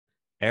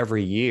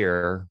every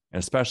year,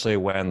 especially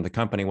when the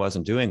company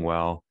wasn't doing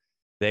well,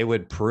 they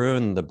would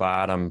prune the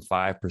bottom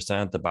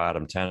 5%, the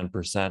bottom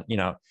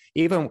 10%.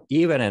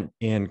 Even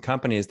in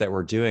companies that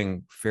were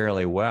doing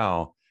fairly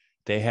well,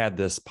 they had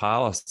this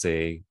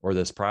policy or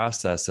this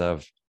process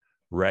of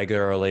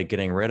regularly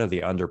getting rid of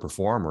the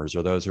underperformers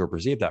or those who were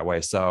perceived that way.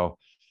 So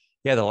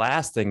yeah, the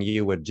last thing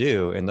you would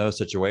do in those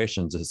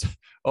situations is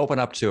open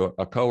up to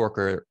a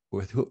coworker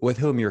with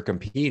whom you're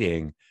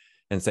competing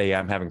and say, yeah,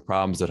 I'm having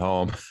problems at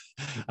home.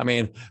 I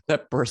mean,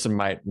 that person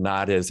might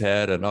nod his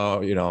head and,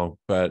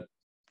 but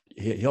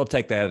he'll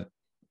take that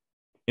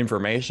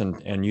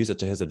information and use it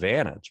to his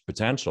advantage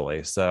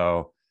potentially.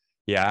 So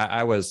yeah,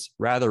 I was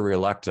rather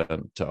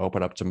reluctant to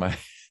open up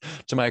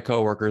to my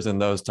coworkers in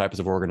those types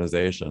of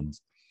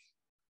organizations.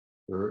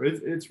 Sure.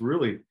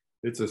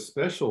 It's a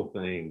special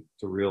thing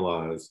to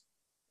realize,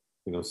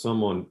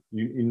 someone,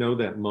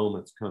 that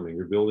moment's coming.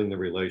 You're building the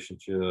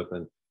relationship,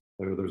 and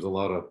there's a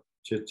lot of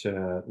chit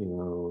chat,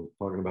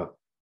 talking about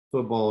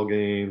football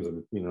games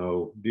and,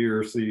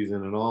 deer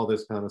season and all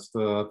this kind of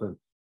stuff.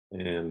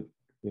 And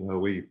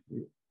we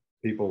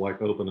people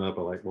like open up,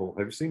 are like, well,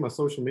 have you seen my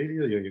social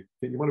media? You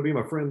want to be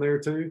my friend there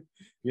too?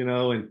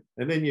 And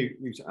then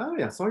you say, oh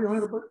yeah, I saw you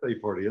at a birthday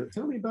party.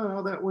 Tell me about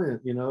how that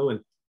went,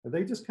 and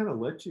they just kind of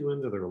let you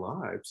into their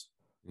lives.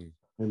 Mm.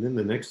 And then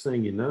the next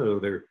thing you know,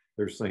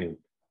 they're saying,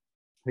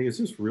 hey, is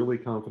this really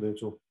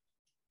confidential?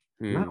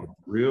 And I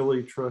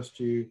really trust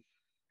you,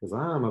 because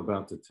I'm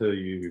about to tell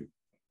you,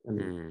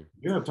 you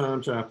have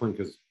time, chaplain,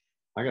 because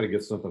I got to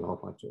get something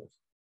off my chest.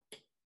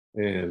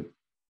 And,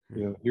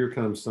 here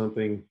comes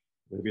something,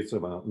 maybe it's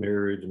about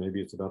marriage,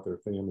 maybe it's about their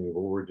family of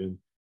origin.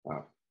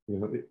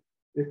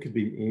 It could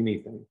be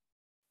anything,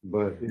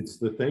 but it's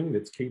the thing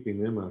that's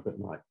keeping them up at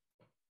night.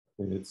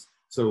 And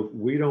so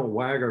we don't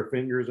wag our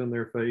fingers in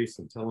their face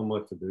and tell them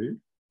what to do.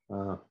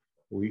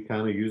 We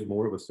kind of use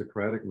more of a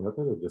Socratic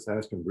method of just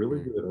asking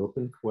really good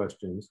open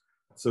questions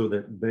so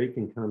that they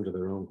can come to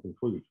their own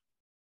conclusion.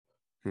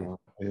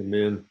 And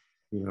then,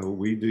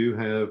 we do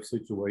have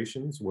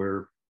situations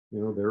where,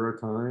 there are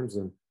times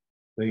and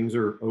things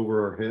are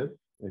over our head,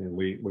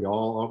 and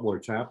all our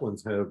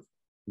chaplains have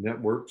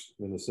networks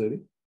in the city.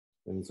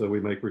 And so we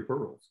make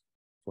referrals.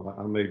 So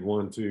I made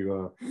one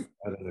to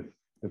an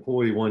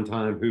employee one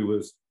time who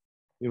was,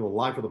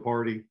 life of the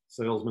party,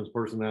 salesman's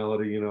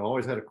personality,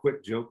 always had a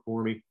quick joke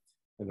for me.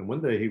 And then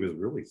one day he was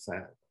really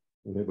sad,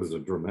 and it was a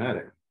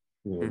dramatic,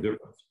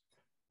 difference.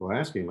 So I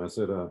asked him, I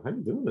said, how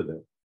you doing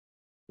today?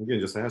 Again,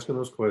 just asking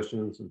those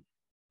questions. And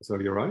I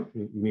said, you all right?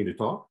 You need to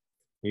talk?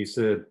 He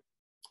said,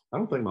 I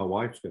don't think my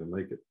wife's going to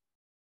make it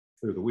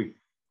through the week.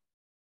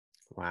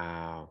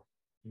 Wow.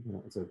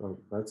 I said, oh,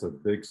 that's a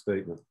big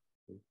statement.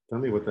 Tell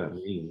me what that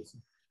means.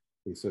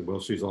 He said, well,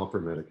 she's off her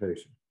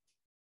medication.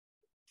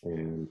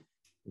 And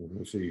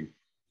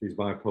she's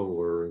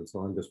bipolar. And so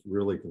I'm just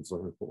really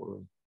concerned for her.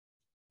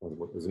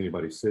 Is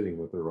anybody sitting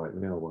with her right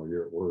now while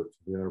you're at work?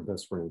 Yeah, her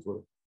best friends with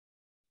her.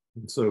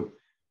 And so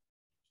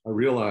I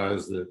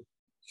realized that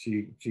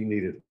she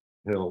needed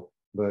help,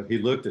 but he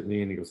looked at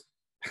me and he goes,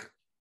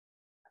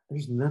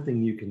 there's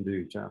nothing you can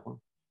do, chaplain.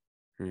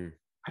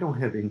 I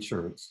don't have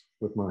insurance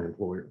with my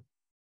employer.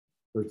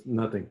 There's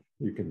nothing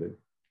you can do.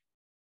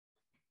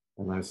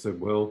 And I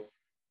said, well,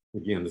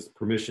 again, this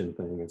permission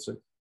thing. I said,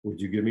 would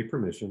you give me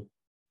permission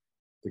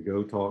to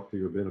go talk to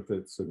your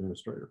benefits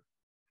administrator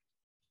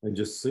and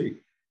just see?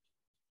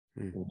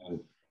 And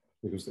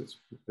because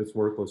it's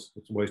worthless.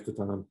 It's a waste of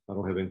time. I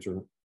don't have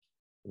insurance.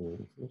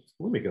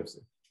 Let me go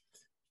see.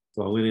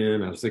 So I went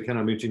in. I said, can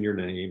I mention your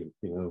name?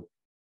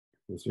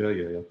 He said,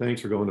 yeah.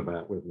 Thanks for going to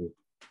bat with me.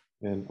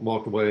 And I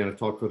walked away and I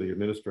talked to the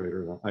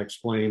administrator and I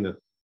explained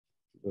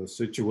the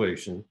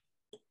situation,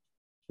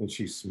 and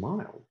she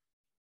smiled.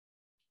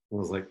 I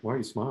was like, why are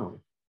you smiling?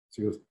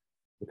 She goes,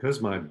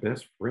 because my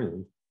best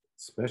friend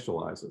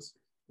specializes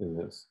in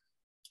this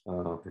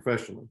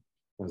professionally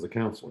as a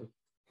counselor.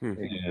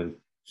 And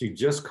she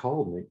just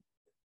called me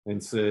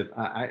and said,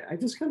 I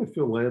just kind of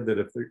feel led that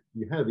if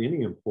you have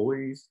any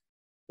employees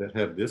that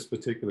have this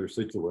particular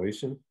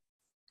situation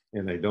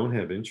and they don't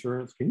have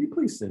insurance, can you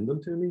please send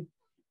them to me?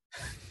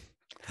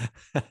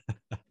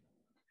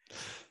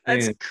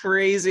 That's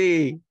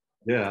crazy.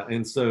 Yeah.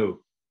 And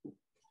so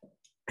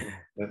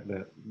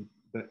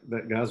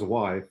that guy's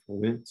wife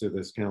went to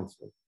this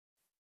counselor,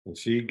 and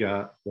she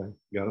got them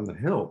the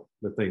help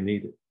that they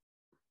needed.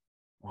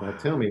 Wow. Now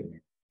tell me,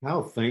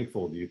 how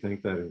thankful do you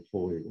think that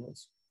employee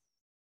was?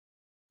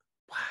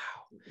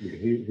 Wow.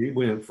 He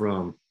went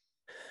from,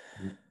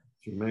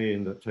 she may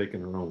end up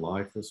taking her own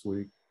life this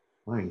week.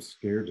 I am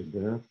scared to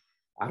death.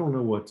 I don't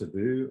know what to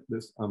do.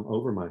 I'm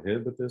over my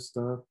head with this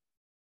stuff.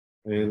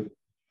 And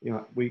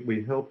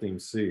we helped him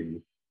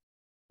see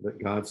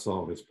that God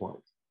saw his plight,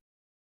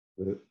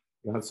 that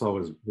God saw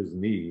his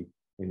need,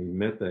 and he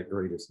met that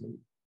greatest need.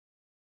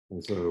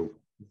 And so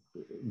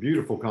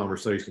beautiful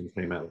conversations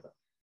came out of that.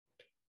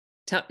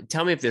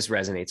 Tell me if this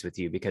resonates with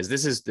you, because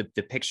this is the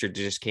picture that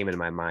just came into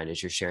my mind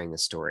as you're sharing the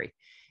story.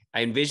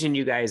 I envision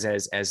you guys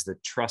as the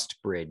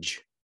trust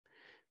bridge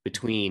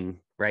between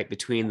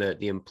the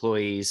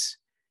employees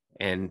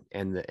and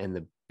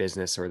the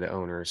business or the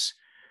owners.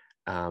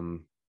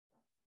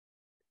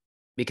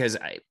 Because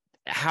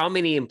how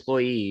many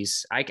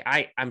employees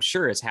I'm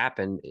sure it's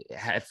happened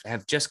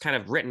have just kind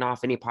of written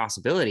off any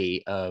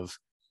possibility of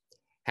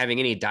having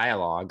any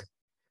dialogue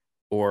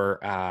or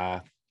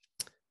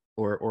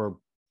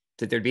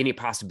that there'd be any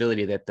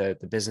possibility that the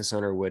business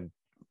owner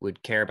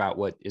would care about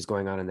what is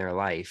going on in their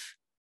life.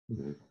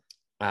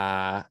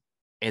 Mm-hmm.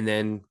 And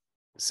then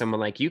someone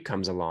like you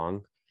comes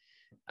along.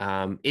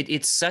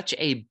 It's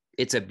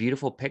a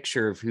beautiful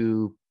picture of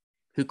who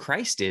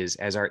Christ is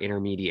as our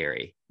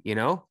intermediary,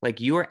 like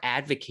you are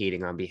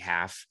advocating on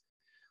behalf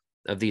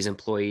of these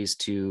employees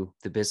to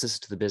the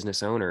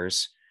business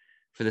owners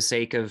for the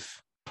sake of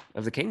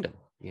the kingdom,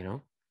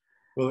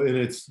 Well, and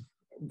it's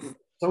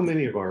so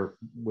many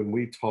when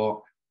we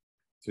talk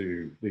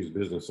to these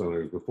business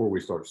owners before we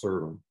start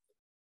serving,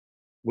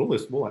 we'll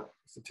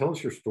tell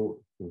us your story.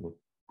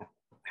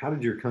 How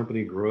did your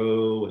company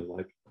grow?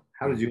 And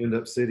how did you end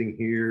up sitting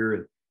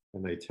here?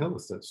 And they tell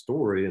us that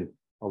story. And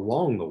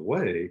along the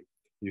way,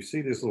 you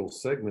see these little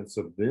segments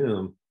of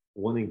them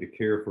wanting to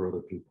care for other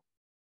people.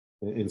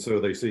 And so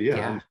they say, yeah,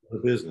 Yeah. I'm in the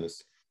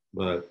business,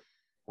 but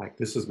like,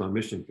 this is my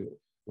mission field.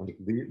 Like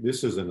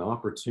this is an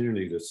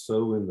opportunity to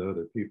sow into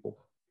other people.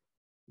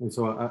 And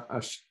so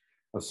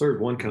I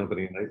served one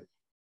company, and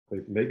they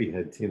maybe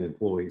had 10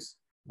 employees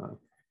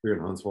here in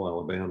Huntsville,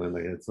 Alabama, and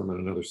they had some in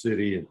another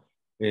city.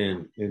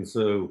 And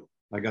so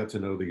I got to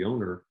know the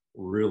owner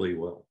really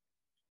well.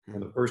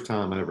 And the first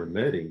time I ever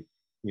met him,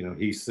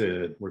 he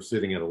said, we're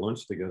sitting at a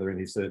lunch together, and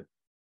he said,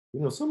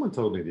 someone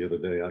told me the other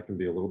day I can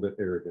be a little bit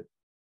arrogant,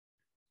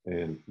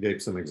 and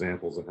gave some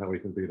examples of how he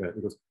can do that.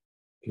 He goes,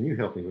 can you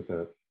help me with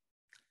that?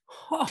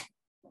 Huh.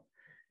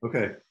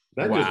 Okay.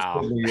 That just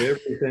Wow. told me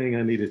everything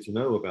I needed to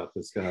know about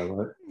this guy,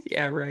 right?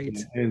 Yeah, right.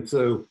 And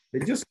so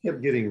it just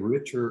kept getting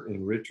richer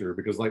and richer,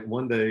 because like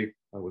one day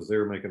I was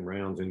there making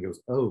rounds, and he goes,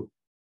 oh,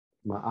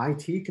 my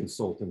IT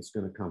consultant's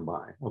going to come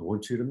by. I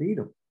want you to meet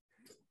him.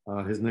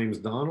 His name's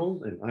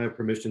Donald, and I have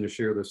permission to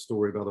share this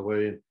story, by the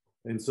way.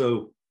 And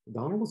so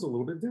Donald was a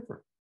little bit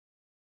different.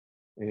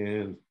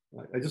 And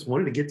I just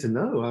wanted to get to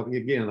know.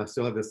 Again, I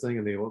still have this thing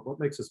in me. What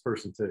makes this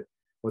person tick?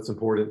 What's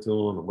important to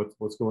them, and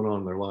what's going on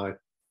in their life?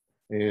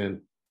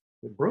 And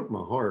it broke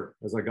my heart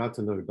as I got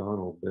to know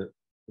Donald that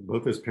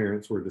both his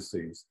parents were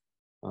deceased.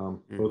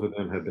 Both of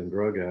them had been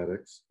drug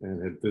addicts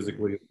and had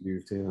physically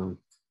abused him.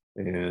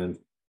 And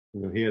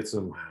he had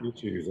some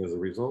issues as a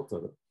result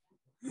of it.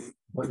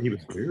 But he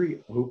was very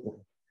open,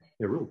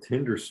 a real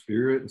tender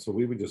spirit. And so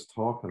we would just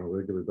talk on a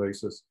regular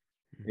basis.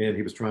 And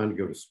he was trying to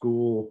go to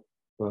school,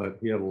 but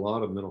he had a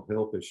lot of mental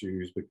health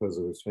issues because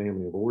of his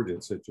family of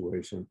origin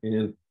situation.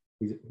 And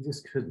he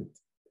just couldn't.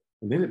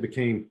 And then it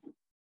became,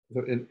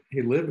 and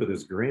he lived with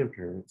his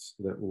grandparents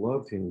that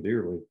loved him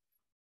dearly,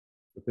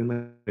 but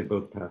then they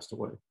both passed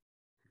away.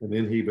 And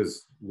then he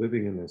was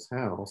living in this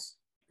house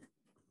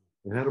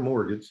and had a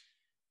mortgage.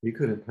 He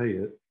couldn't pay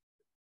it.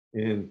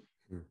 And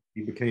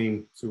he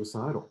became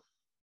suicidal.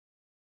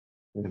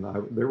 And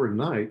there were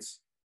nights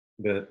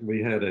that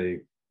we had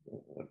an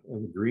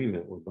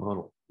agreement with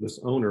Donald, this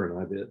owner and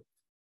I did.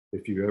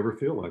 If you ever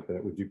feel like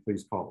that, would you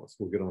please call us?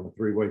 We'll get on a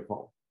three-way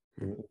call.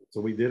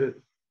 So we did it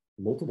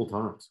multiple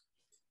times.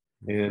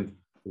 And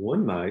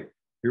one night,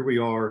 here we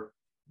are,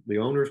 the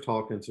owner's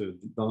talking to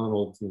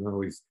Donald,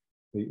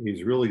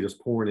 he's really just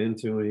pouring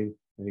into him,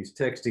 and he's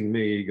texting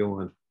me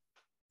going,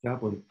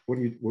 Chaplain, what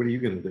are you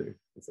going to do?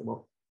 I said,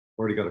 well, I've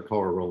already got a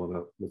car rolling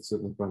up that's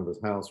sitting in front of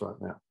his house right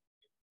now.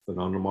 It's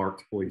an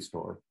unmarked police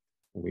car,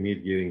 and we need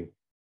to get him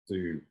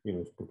to,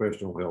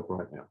 professional help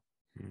right now.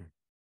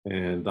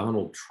 And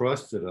Donald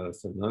trusted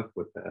us enough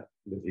with that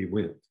he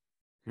went.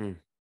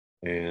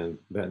 And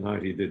that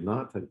night he did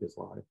not take his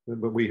life.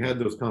 But we had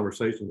those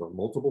conversations on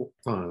multiple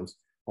times,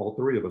 all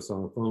three of us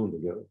on the phone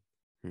together.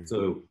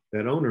 So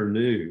that owner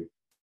knew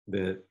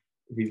that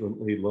he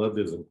loved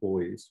his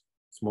employees,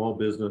 small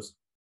business,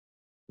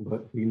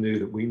 but he knew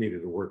that we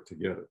needed to work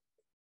together.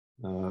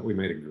 We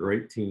made a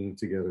great team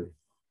together.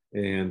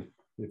 And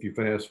if you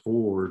fast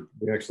forward,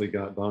 we actually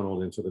got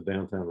Donald into the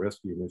downtown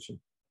rescue mission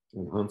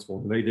in Huntsville.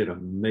 And they did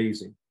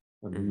amazing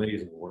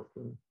work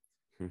for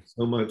him.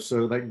 So much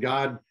so that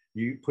God,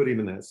 you put him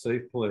in that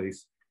safe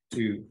place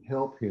to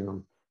help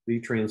him be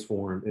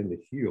transformed and to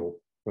heal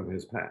from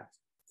his past.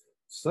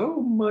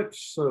 So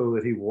much so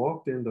that he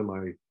walked into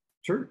my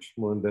church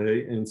one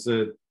day and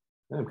said,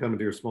 I'm coming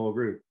to your small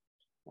group.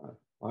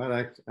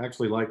 I'd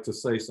actually like to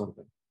say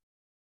something.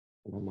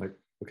 And I'm like,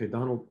 okay,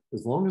 Donald,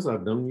 as long as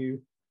I've known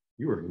you,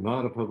 you are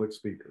not a public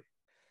speaker.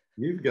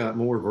 You've got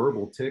more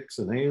verbal ticks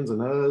and ands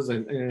and uhs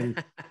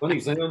and funny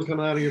sounds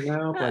coming out of your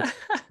mouth. Like,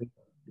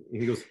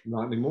 he goes,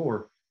 not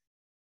anymore.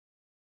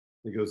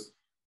 He goes,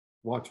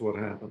 watch what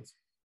happens.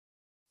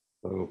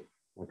 So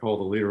I called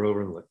the leader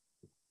over and like,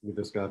 give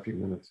this guy a few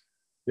minutes.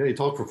 Yeah, he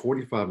talked for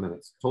 45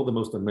 minutes, told the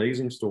most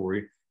amazing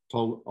story,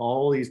 told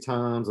all these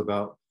times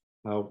about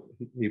how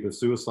he was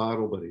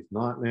suicidal, but he's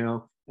not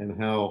now, and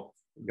how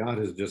God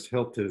has just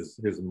helped his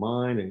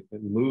mind and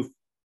move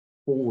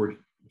forward,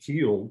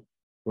 healed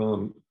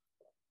from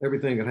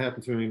everything that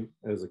happened to him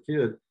as a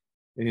kid.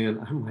 And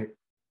I'm like,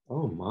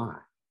 oh my.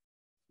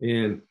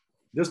 And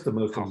just the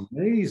most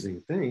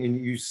amazing thing.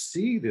 And you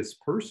see this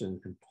person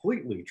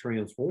completely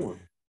transformed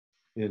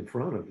in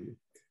front of you.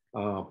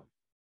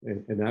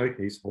 And now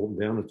he's holding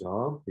down a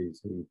job. He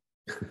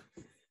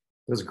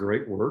does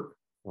great work.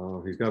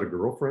 He's got a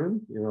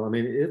girlfriend.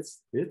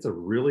 It's a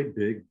really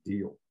big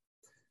deal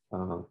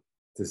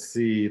to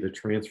see the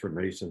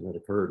transformation that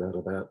occurred out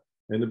of that,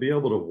 and to be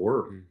able to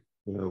work,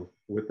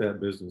 with that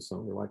business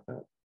owner like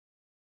that.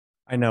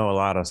 I know a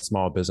lot of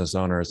small business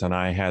owners, and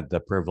I had the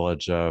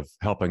privilege of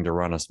helping to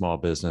run a small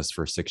business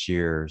for 6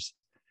 years.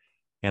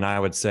 And I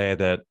would say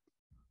that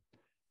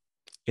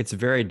it's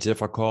very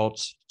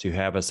difficult to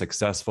have a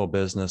successful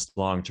business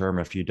long-term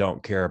if you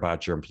don't care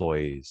about your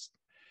employees.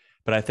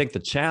 But I think the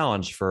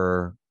challenge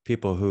for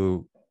people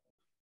who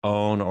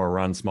own or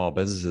run small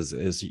businesses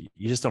is you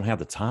just don't have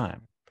the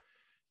time.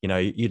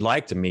 You'd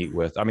like to meet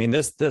with,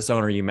 this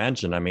owner you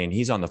mentioned,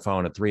 he's on the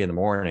phone at 3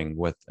 a.m.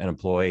 with an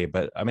employee,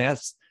 but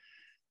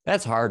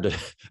that's hard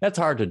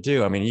to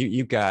do.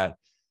 You've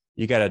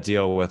you got to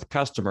deal with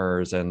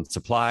customers and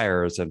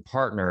suppliers and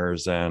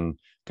partners and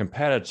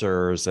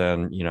competitors,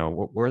 and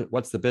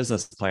what's the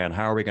business plan,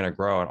 how are we going to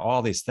grow, and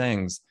all these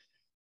things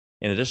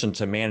in addition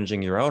to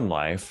managing your own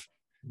life.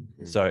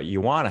 So you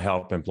want to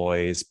help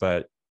employees,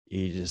 but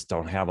you just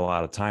don't have a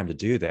lot of time to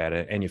do that.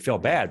 And you feel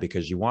bad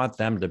because you want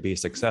them to be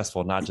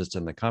successful, not just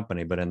in the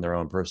company, but in their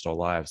own personal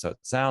lives. So it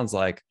sounds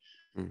like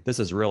this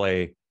is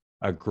really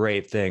a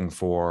great thing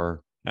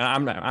for,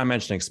 and I'm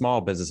mentioning small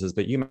businesses,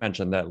 but you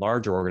mentioned that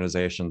larger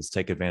organizations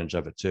take advantage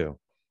of it too.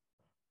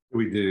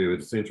 We do.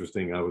 It's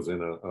interesting. I was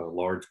in a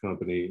large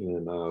company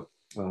in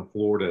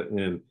Florida,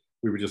 and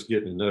we were just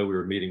getting to know, we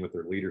were meeting with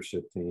their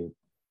leadership team,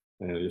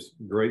 and just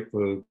great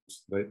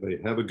folks. They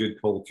have a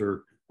good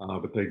culture,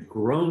 but they've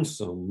grown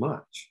so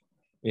much.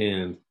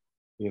 And,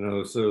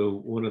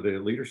 so one of the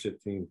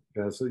leadership team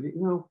guys said,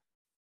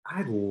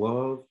 I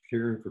love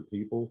caring for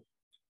people.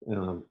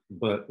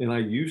 And I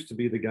used to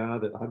be the guy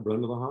that I'd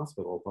run to the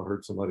hospital if I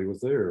heard somebody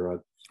was there.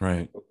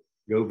 I'd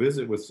go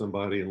visit with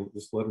somebody and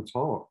just let them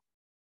talk.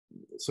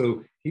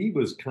 So he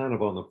was kind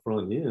of on the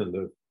front end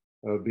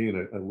of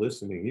being a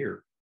listening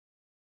ear.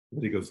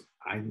 But he goes,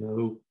 I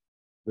know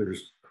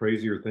there's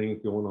crazier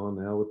things going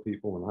on now with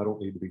people, and I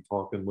don't need to be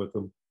talking with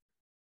them.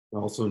 I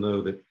also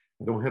know that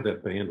I don't have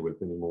that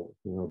bandwidth anymore.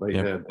 They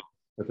had,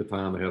 at the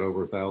time, they had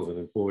over 1,000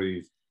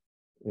 employees,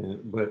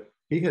 but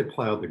he had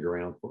plowed the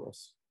ground for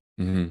us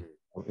in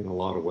a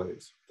lot of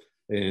ways.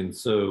 And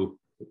so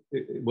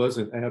it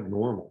wasn't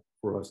abnormal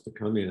for us to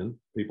come in.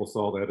 People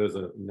saw that as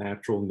a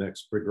natural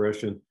next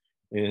progression.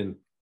 And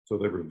so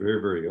they were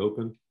very, very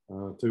open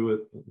to it.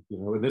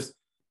 And this,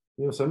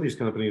 some of these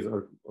companies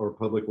are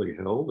publicly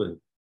held,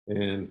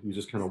 and you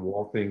just kind of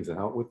walk things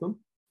out with them,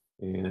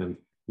 and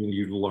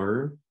you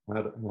learn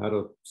how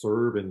to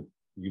serve in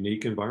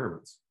unique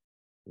environments.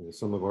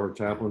 Some of our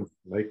chaplains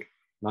make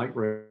night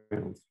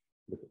rounds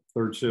with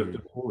third shift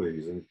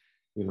employees, and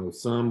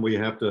some we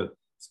have to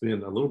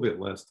spend a little bit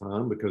less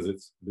time because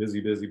it's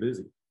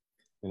busy,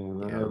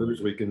 and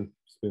others we can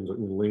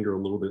linger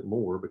a little bit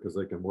more because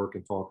they can work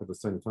and talk at the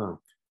same time.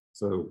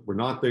 So we're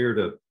not there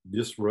to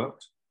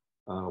disrupt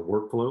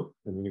workflow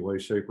in any way,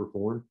 shape, or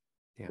form.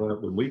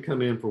 But when we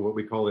come in for what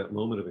we call that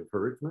moment of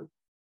encouragement,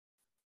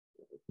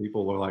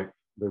 people are like,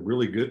 they're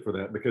really good for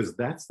that, because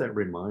that's that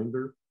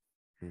reminder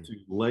to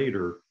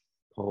later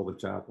call the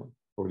chaplain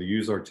or to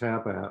use our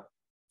TAP app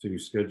to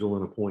schedule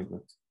an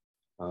appointment.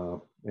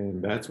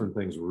 And that's when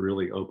things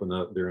really open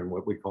up during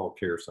what we call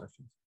care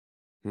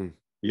sessions.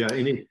 Yeah,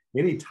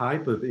 any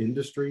type of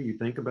industry you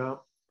think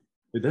about,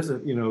 it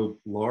doesn't,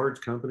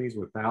 large companies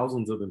with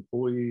thousands of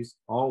employees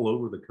all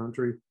over the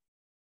country,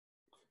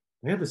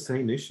 they have the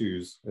same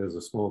issues as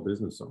a small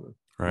business owner.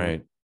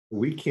 Right.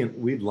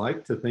 We'd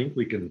like to think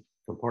we can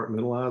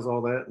compartmentalize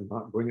all that and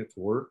not bring it to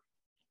work.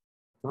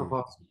 It's not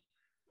possible.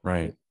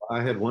 Right.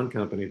 I had one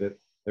company that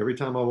every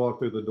time I walked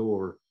through the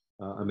door,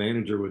 a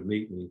manager would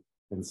meet me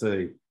and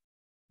say,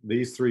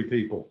 these 3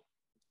 people,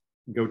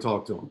 go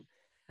talk to them.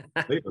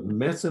 They are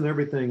messing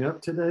everything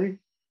up today,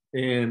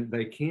 and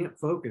they can't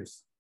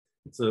focus.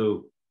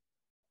 So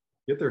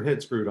get their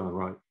head screwed on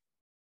right.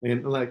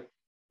 And like,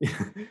 it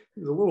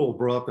was a little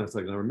abrupt. I was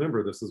like, now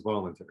remember, this is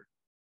voluntary.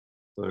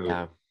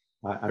 So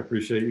I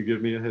appreciate you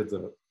giving me a heads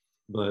up,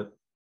 but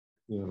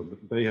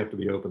they have to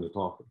be open to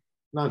talking.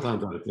 9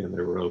 times out of 10,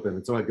 they were open.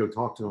 And so I'd go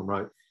talk to them,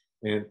 right?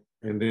 And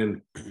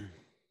then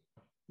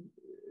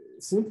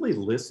simply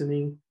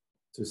listening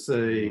to,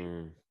 say,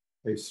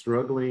 a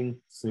struggling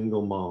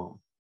single mom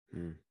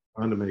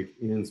trying to make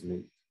ends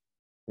meet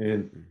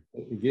and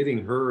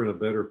getting her in a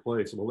better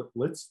place. Well,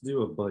 let's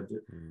do a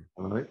budget.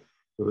 All right.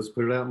 So let's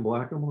put it out in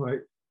black and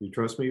white. You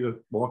trust me to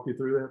walk you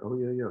through that? Oh,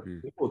 yeah.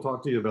 People will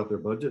talk to you about their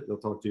budget. They'll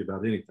talk to you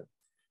about anything.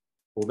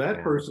 Well,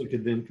 that person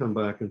could then come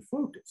back and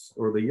focus.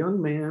 Or the young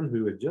man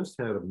who had just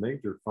had a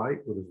major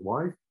fight with his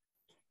wife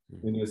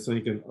and is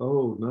thinking,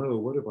 oh, no,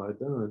 what have I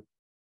done?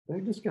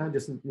 This guy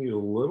just needs a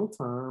little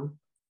time,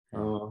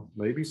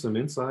 maybe some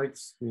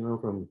insights,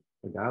 from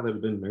a guy that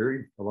had been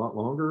married a lot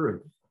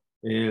longer.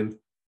 And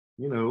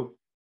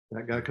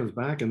that guy comes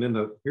back, and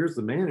then here's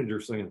the manager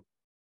saying,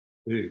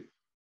 dude,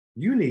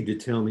 you need to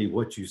tell me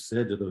what you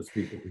said to those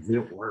people because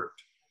it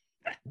worked.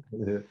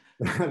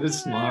 I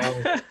just smile.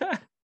 I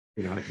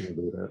can't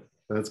do that.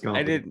 That's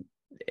confident.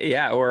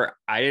 Or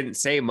I didn't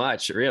say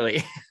much,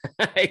 really.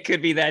 It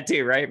could be that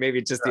too, right? Maybe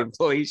it's just the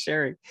employee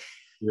sharing.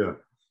 Yeah.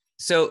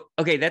 So,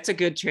 okay, that's a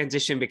good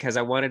transition, because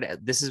I wanted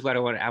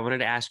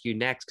to ask you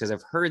next, because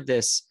I've heard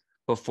this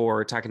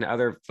before talking to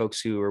other folks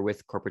who are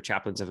with Corporate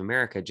Chaplains of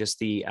America, just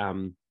the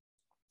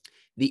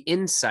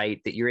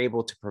insight that you're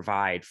able to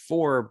provide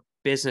for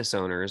business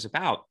owners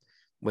about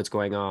what's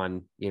going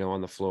on,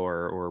 on the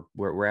floor or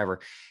wherever.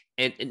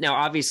 And now,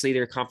 obviously,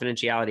 there are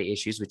confidentiality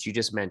issues, which you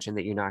just mentioned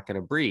that you're not going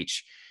to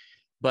breach.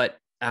 But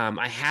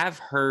I have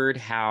heard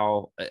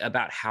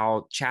about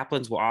how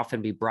chaplains will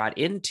often be brought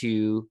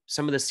into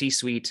some of the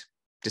C-suite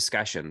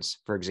discussions,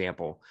 for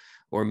example,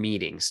 or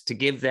meetings, to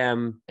give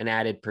them an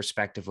added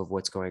perspective of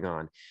what's going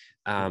on.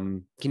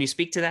 Can you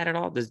speak to that at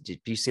all? Do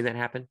you see that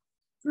happen?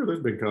 Sure,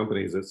 there's been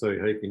companies that say,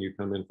 "Hey, can you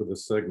come in for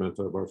this segment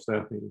of our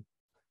staff meeting?"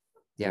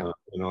 Yeah.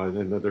 And I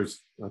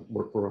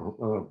worked for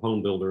a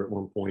home builder at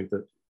one point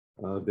that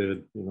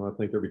did, I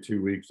think every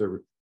 2 weeks, every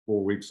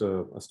 4 weeks,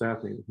 a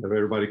staff meeting, have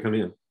everybody come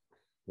in.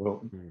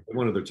 Well, they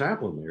wanted their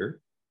chaplain there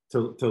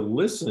to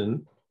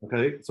listen.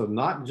 Okay, so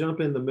not jump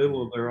in the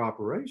middle of their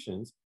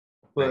operations,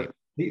 but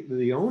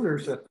the owner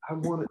said, I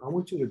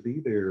want you to be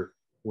there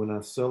when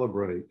I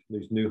celebrate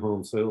these new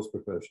home sales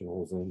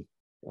professionals and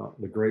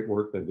the great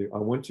work they do. I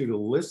want you to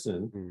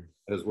listen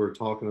as we're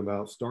talking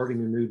about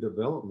starting a new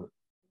development.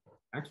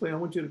 Actually, I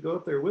want you to go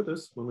up there with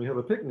us when we have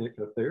a picnic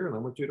up there, and I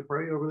want you to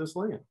pray over this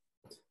land.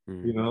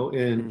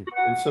 And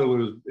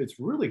so it's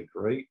really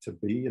great to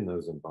be in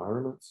those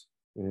environments.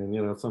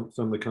 And some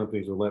of the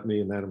companies will let me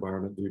in that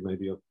environment do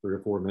maybe a 3 or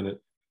 4 minute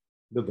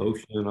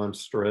devotion on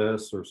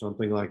stress or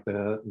something like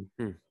that.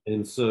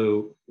 And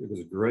so it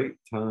was great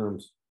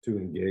times to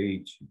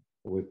engage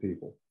with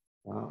people.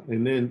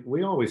 And then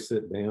we always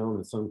sit down,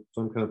 and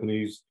some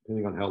companies,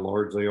 depending on how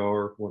large they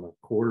are, want a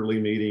quarterly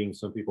meeting.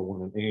 Some people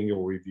want an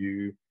annual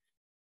review.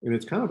 And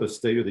it's kind of a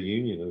state of the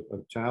union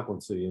of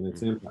chaplaincy and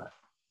its impact.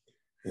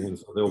 And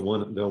so they'll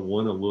want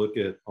to look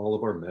at all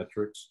of our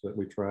metrics that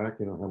we track.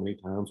 How many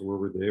times were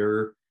we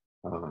there?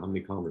 How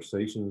many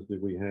conversations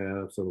did we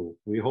have? So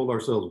we hold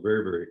ourselves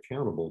very, very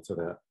accountable to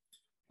that.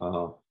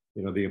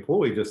 The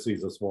employee just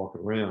sees us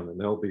walking around, and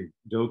they'll be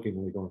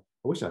jokingly going,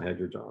 "I wish I had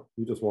your job.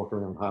 You just walk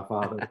around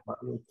high-fiving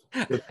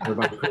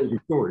about crazy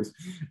stories."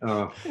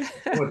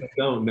 What they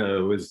don't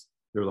know is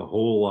there's a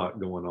whole lot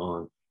going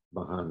on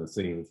behind the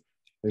scenes.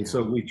 And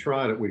so we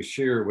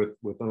share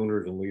with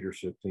owners and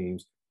leadership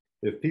teams.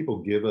 If people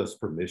give us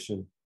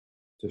permission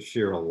to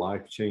share a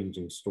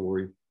life-changing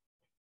story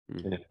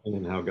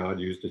and how God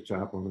used a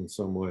chaplain in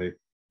some way,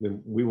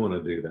 then we want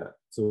to do that.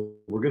 So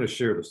we're going to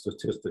share the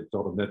statistics,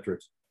 all the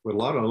metrics. But a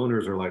lot of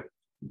owners are like,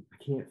 I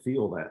can't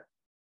feel that.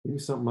 Give me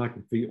something I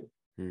can feel.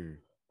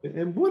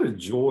 And what a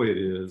joy it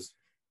is.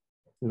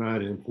 And I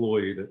had an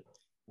employee that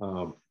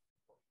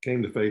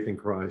came to faith in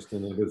Christ,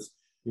 and it was,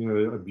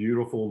 a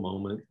beautiful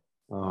moment.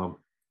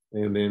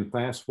 And then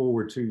fast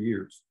forward 2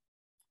 years,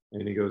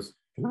 and he goes,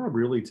 "Can I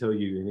really tell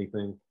you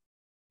anything?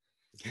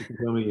 You can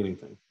tell me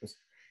anything." Said,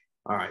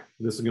 "All right,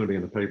 this is going to be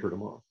in the paper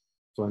tomorrow.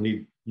 So I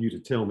need you to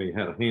tell me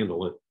how to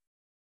handle it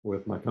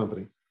with my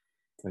company."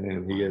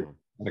 And he had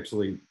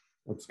actually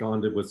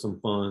absconded with some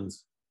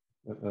funds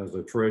as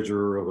a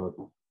treasurer of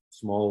a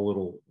small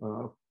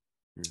little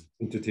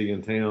entity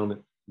in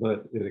town,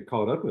 but it had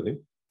caught up with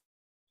him.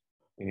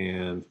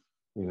 And,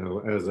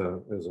 as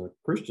a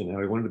Christian now,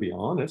 he wanted to be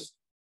honest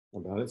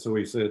about it. So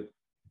he said,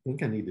 "I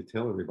think I need to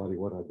tell everybody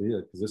what I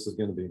did, because this is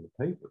going to be in the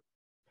paper."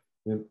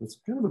 And it's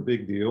kind of a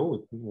big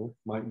deal.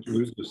 Might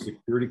lose the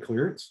security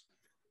clearance.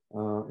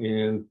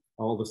 And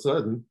all of a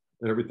sudden,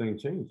 everything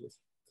changes.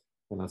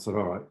 And I said,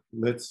 "All right,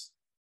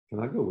 can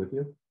I go with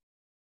you?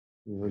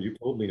 You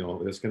told me all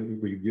this.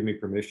 Will you give me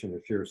permission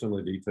to share some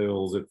of the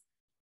details if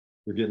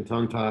you're getting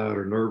tongue-tied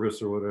or nervous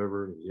or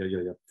whatever?"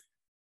 Yeah.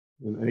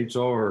 And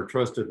HR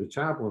trusted the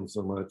chaplain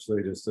so much,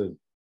 they just said,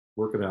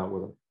 "Work it out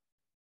with him."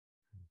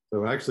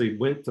 So I actually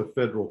went to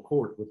federal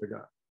court with the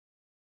guy.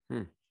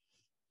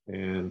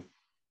 And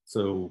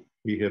so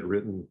we had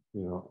written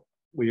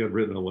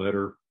a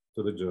letter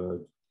to the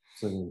judge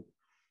saying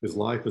his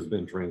life has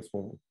been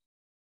transformed.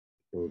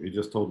 So he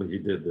just told me he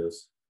did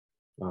this.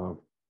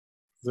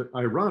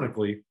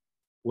 Ironically,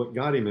 what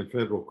got him in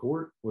federal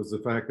court was the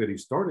fact that he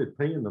started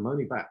paying the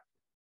money back.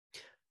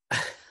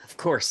 Of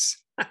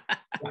course.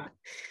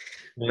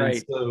 And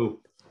right.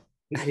 So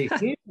he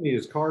handed me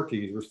his car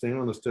keys. We're standing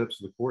on the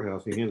steps of the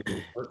courthouse. He handed me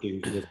his car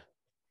keys. He goes,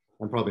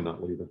 "I'm probably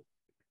not leaving.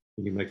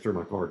 Can you make sure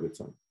my car gets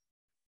on?"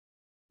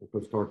 He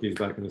put his car keys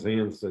back in his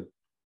hand and said,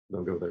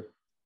 "Don't go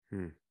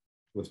there.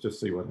 Let's just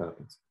see what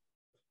happens."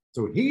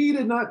 So he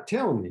did not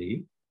tell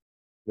me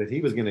that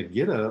he was going to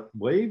get up,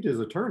 waved his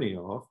attorney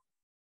off,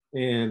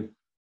 and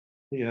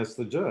he asked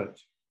the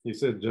judge. He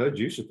said, "Judge,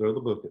 you should throw the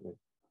book at me,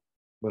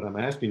 but I'm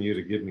asking you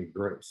to give me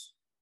grace.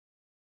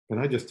 Can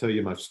I just tell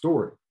you my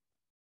story?"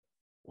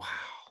 Wow.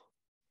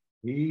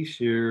 He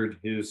shared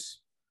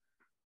his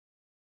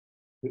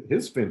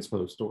fence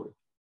post story,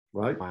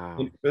 right? Wow.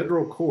 In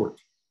federal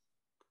court.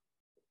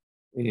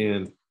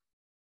 And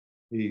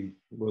he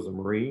was a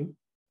Marine.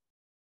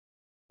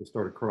 He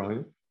started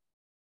crying.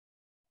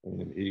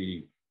 And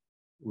he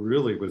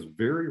really was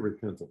very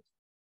repentant.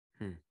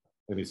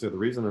 And he said, "The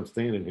reason I'm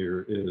standing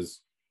here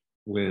is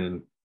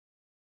when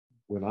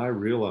I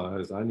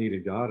realized I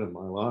needed God in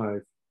my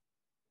life,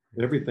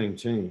 everything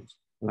changed.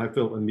 And I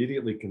felt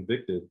immediately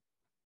convicted,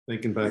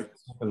 thinking back to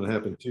something that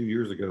happened 2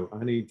 years ago.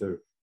 I need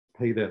to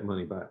pay that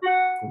money back.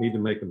 I need to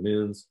make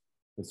amends."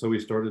 And so he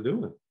started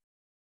doing it.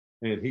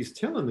 And he's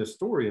telling this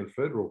story in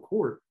federal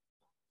court.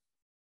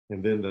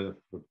 And then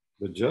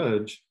the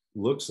judge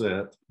looks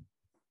at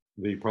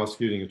the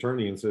prosecuting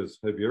attorney and says,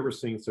 "Have you ever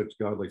seen such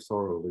godly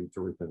sorrow lead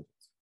to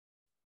repentance?"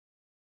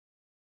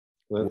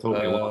 That told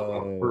me a lot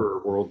about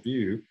her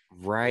worldview.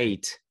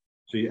 Right.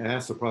 She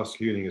asked the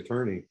prosecuting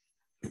attorney,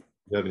 "Do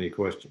you have any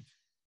questions?"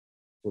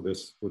 with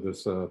this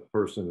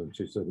person, and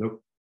she said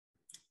nope.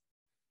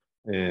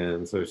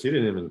 And so she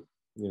didn't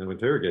even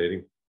interrogate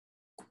him.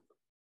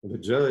 And the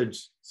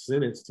judge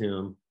sentenced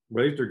him,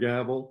 raised her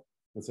gavel,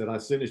 and said, "I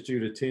sentenced you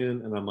to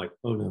 10." And I'm like,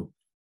 "Oh no."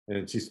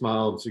 And she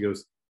smiled and she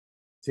goes,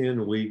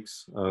 10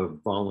 weeks of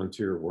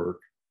volunteer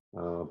work.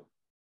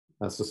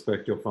 I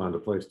suspect you'll find a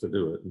place to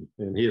do it.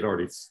 And he had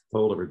already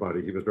told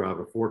everybody he was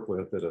driving a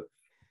forklift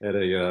at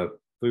a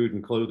food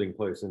and clothing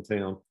place in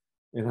town.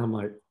 And I'm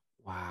like,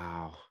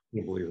 wow, I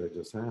can't believe that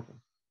just happened.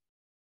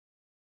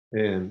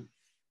 And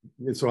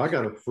so I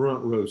got a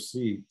front row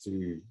seat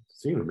to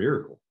seeing a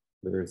miracle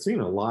there and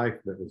seeing a life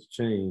that was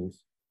changed.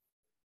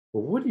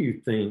 But what do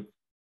you think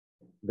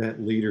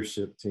that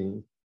leadership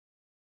team,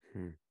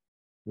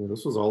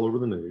 this was all over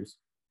the news.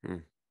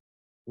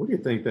 What do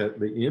you think that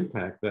the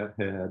impact that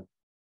had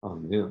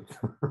on them?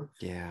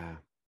 Yeah.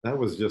 That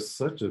was just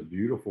such a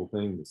beautiful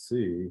thing to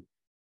see.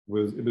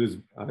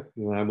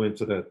 I went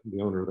to the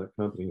owner of that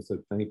company and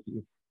said, "Thank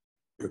you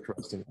for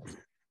trusting us."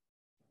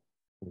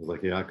 I was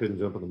like, "Yeah, I couldn't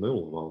jump in the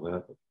middle of all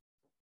that, but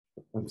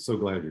I'm so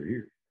glad you're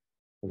here."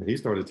 And he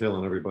started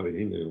telling everybody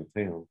he knew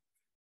in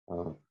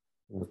town.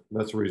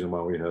 That's the reason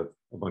why we have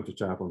a bunch of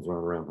chaplains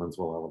running around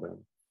Huntsville,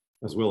 Alabama,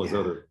 as well as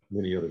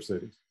many other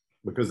cities,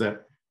 because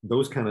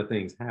those kind of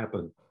things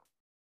happen.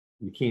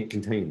 You can't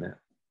contain that.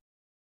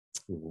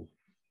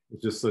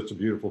 It's just such a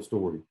beautiful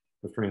story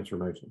of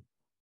transformation.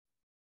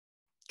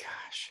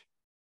 Gosh,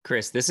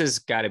 Chris, this has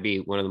got to be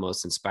one of the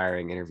most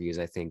inspiring interviews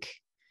I think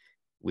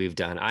we've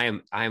done.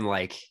 I'm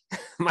like,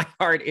 my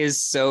heart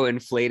is so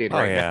inflated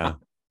right now.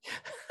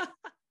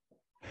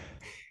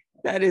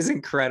 That is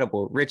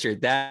incredible,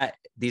 Richard.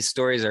 These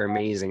stories are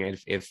amazing.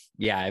 If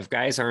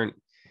guys aren't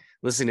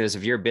listening to this,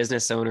 if you're a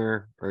business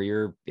owner or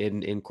you're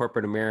in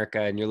corporate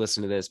America and you're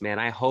listening to this, man,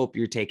 I hope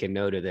you're taking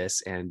note of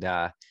this. And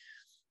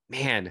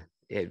man,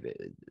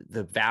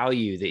 the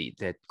value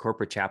that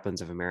Corporate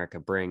Chaplains of America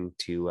bring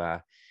to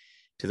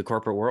the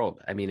corporate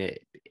world. I mean,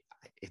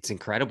 it's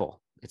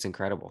incredible. It's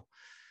incredible.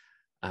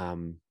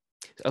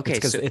 Okay,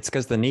 it's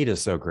because the need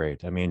is so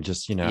great. I mean,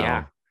 just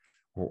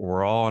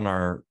we're all in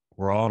our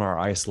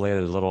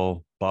isolated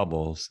little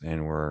bubbles,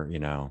 and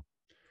we're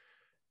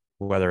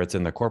whether it's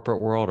in the corporate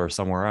world or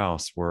somewhere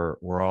else,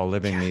 we're all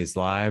living these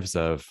lives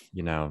of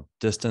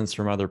distance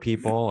from other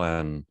people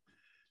and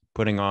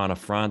putting on a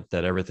front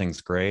that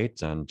everything's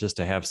great, and just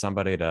to have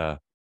somebody to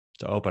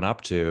open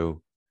up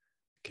to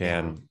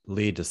can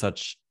lead to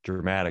such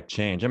dramatic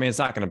change. I mean, it's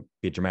not going to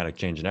be dramatic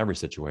change in every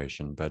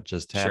situation, but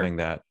just having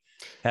that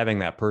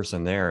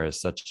person there is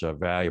such a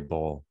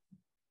valuable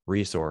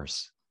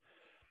resource.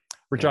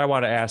 Richard, I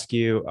want to ask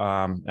you,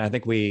 I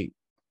think we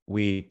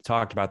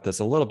talked about this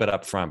a little bit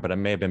up front, but it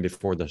may have been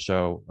before the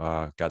show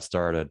got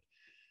started.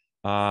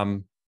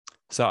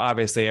 So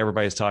obviously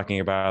everybody's talking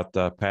about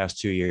the past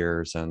 2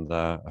 years and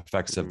the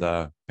effects of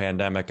the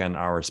pandemic and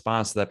our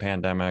response to the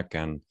pandemic,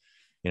 and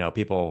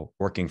people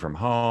working from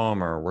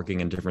home or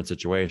working in different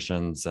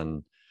situations.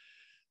 And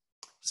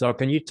so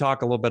can you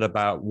talk a little bit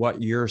about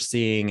what you're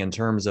seeing in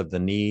terms of the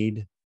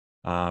need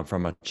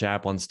from a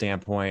chaplain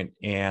standpoint?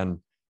 And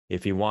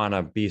if you want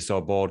to be so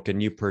bold, can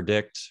you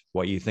predict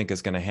what you think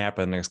is going to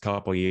happen in the next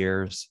couple of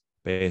years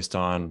based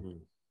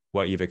on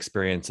what you've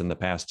experienced in the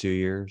past 2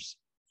 years?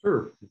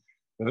 Sure.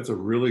 That's a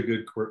really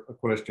good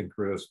question,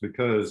 Chris,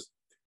 because,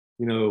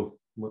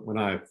 when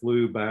I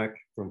flew back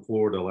from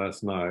Florida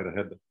last night, I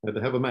had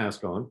to have a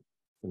mask on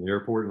in the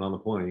airport and on the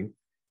plane,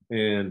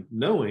 and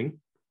knowing,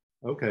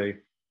 okay,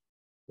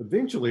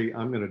 eventually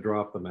I'm going to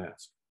drop the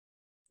mask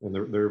and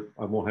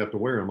I won't have to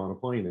wear them on a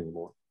plane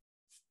anymore.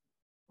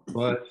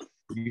 But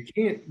you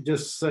can't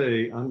just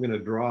say, I'm going to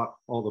drop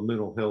all the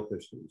mental health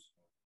issues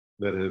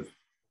that have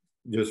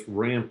just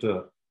ramped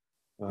up.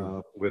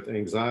 With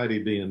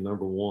anxiety being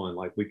number one,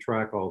 like we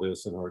track all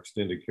this in our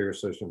extended care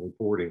session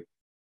reporting,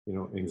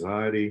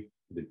 anxiety,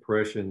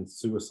 depression,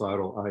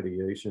 suicidal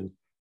ideation.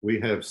 We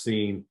have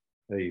seen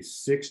a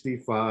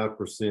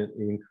 65%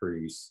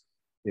 increase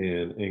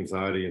in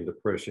anxiety and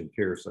depression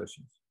care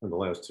sessions in the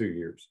last 2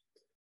 years.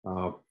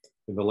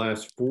 In the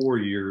last 4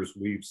 years,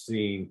 we've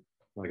seen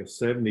like a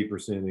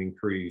 70%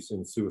 increase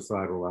in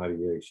suicidal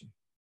ideation.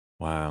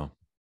 Wow.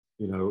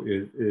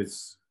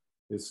 It's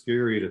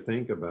scary to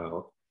think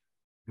about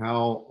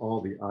how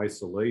all the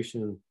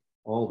isolation,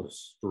 all the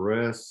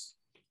stress,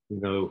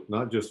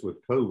 not just with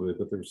COVID,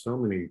 but there's so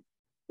many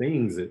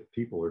things that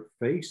people are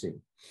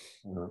facing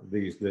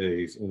these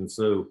days. And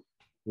so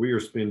we are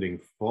spending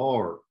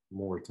far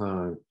more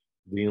time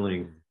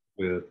dealing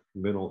with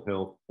mental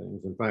health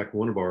things. In fact,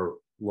 one of our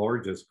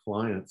largest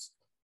clients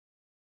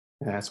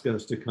asked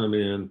us to come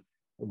in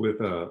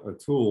with a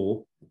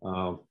tool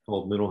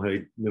called mental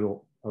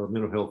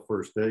health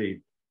first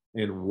aid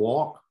and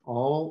walk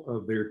all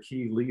of their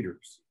key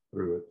leaders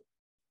through it.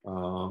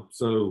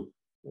 So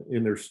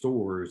in their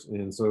stores,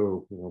 and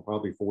so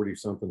probably 40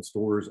 something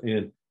stores,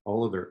 and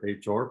all of their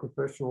HR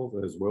professionals,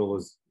 as well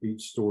as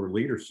each store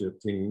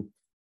leadership team,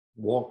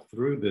 walked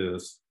through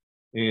this.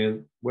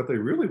 And what they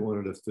really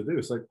wanted us to do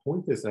is like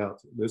point this out.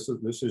 This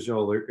is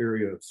y'all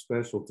area of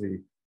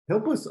specialty.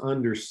 Help us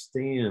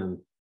understand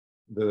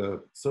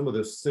some of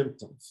the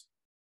symptoms,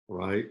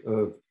 right,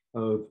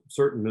 of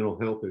certain mental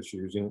health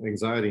issues,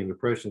 anxiety and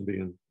depression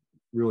being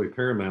really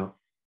paramount.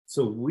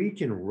 So we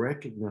can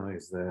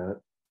recognize that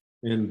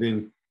and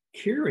then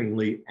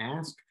caringly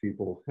ask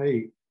people,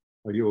 hey,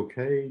 are you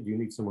okay? Do you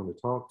need someone to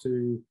talk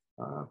to?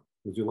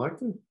 Would you like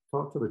to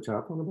talk to the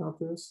chaplain about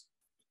this?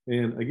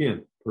 And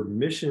again,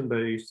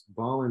 permission-based,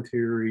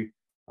 voluntary,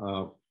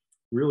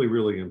 really,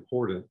 really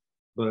important.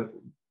 But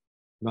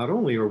not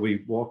only are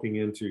we walking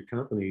into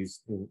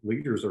companies and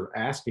leaders are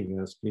asking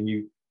us, can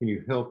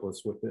you help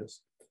us with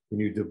this? Can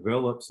you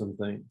develop some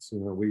things?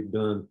 We've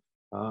done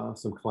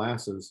some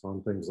classes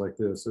on things like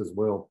this as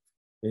well.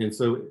 And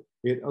so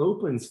it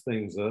opens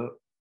things up.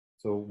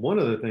 So one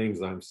of the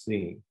things I'm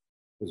seeing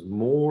is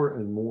more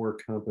and more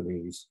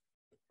companies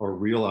are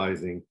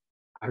realizing,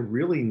 I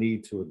really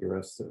need to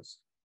address this.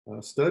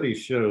 Studies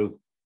show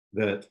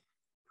that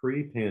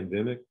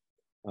pre-pandemic,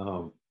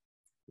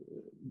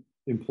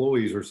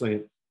 employees are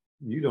saying,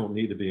 you don't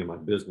need to be in my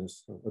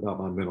business about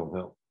my mental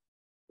health.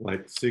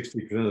 Like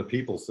 60% of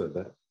people said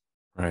that.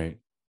 Right.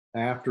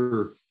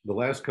 After the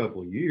last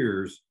couple of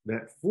years,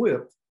 that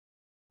flipped,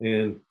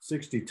 and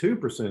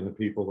 62% of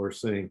people are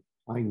saying,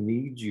 I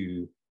need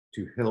you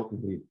to help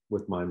me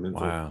with my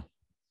mental health.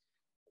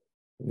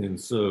 And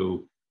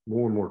so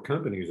more and more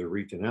companies are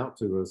reaching out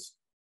to us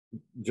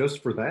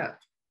just for that,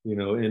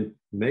 and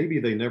maybe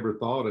they never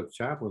thought of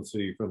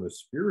chaplaincy from the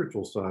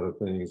spiritual side of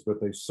things,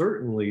 but they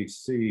certainly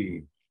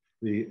see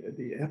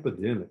the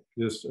epidemic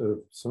just of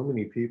so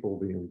many people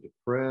being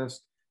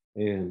depressed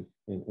and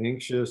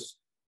anxious.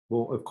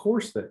 Well, of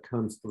course, that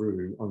comes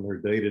through on their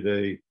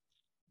day-to-day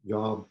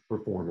job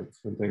performance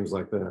and things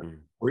like that,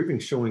 or even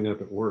showing up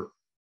at work.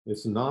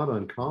 It's not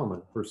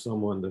uncommon for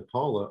someone to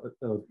call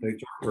a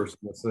HR person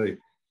and say,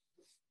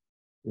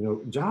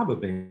 job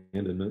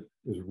abandonment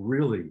is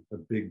really a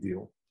big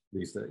deal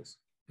these days.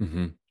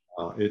 Mm-hmm.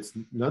 It's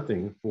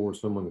nothing for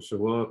someone to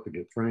show up, to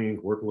get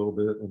trained, work a little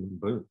bit, and then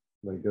boom,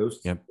 they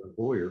ghost the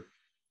employer.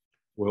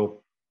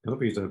 Well,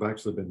 companies have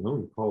actually been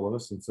known to call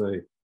us and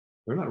say,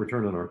 they're not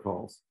returning our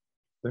calls.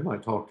 They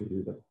might talk to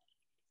you, though.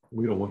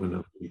 We don't want to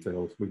know the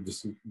details. We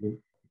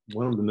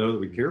want them to know that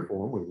we care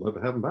for them. We'd love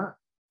to have them back.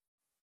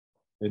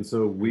 And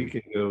so we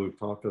can go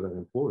talk to that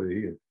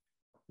employee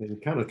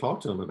and kind of talk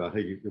to them about,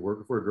 hey, you're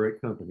working for a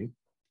great company.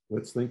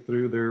 Let's think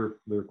through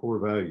their core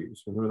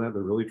values. Remember that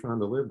they're really trying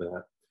to live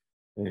that.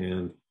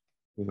 And,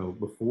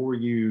 before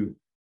you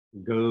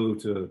go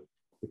to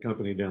the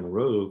company down the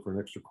road for an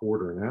extra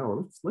quarter, an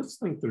hour, let's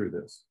think through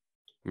this.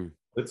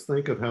 Let's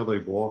think of how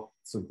they've walked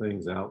some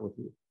things out with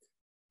you.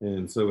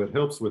 And so it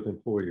helps with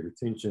employee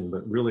retention,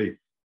 but really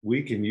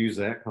we can use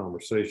that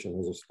conversation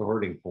as a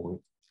starting point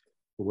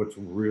for what's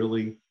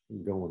really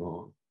going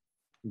on,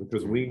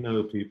 because we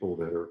know people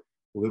that are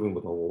living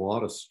with a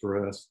lot of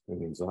stress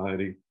and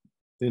anxiety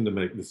tend to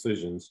make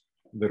decisions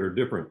that are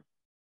different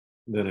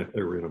than if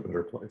they were in a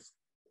better place.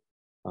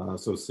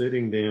 So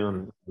sitting down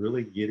and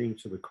really getting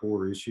to the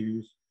core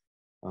issues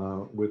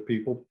with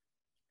people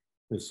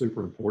is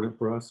super important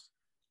for us.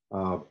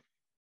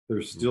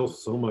 There's still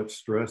so much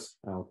stress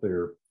out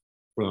there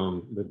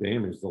from the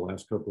damage the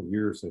last couple of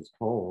years has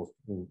caused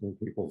in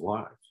people's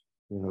lives.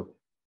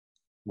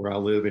 Where I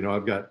live,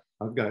 I've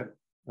got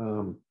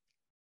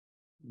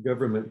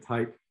government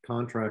type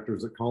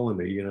contractors that calling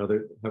me,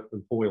 that have to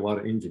employ a lot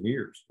of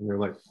engineers, and they're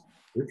like,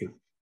 Richard,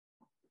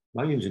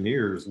 my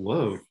engineers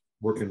love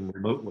working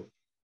remotely,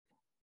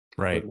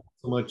 right? But not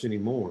so much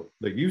anymore.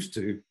 They used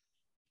to,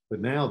 but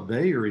now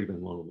they are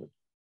even lonely,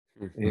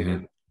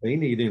 and they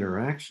need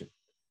interaction.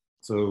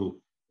 So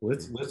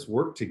let's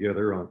work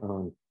together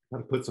on how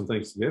to put some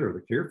things together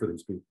to care for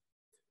these people.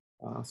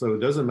 So it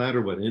doesn't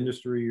matter what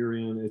industry you're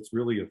in; it's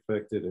really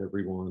affected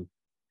everyone.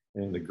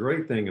 And the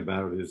great thing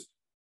about it is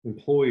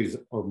employees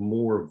are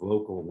more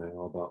vocal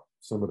now about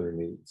some of their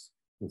needs.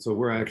 And so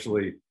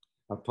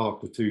I've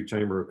talked to 2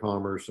 Chamber of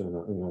Commerce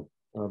and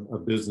a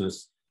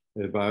business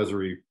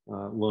advisory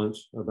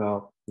lunch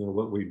about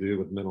what we do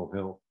with mental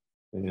health.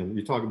 And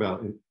you talk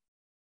about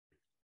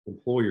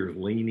employers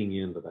leaning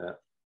into that,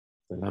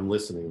 and I'm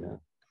listening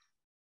now.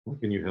 How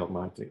can you help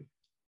my team?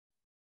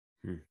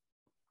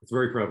 It's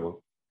very prevalent.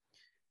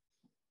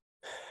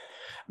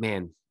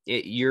 Man,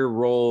 your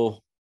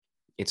role,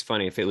 it's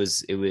funny, if it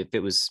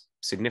was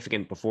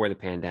significant before the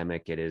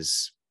pandemic, it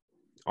is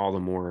all the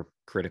more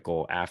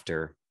critical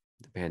after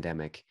the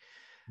pandemic.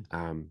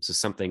 So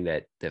something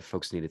that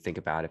folks need to think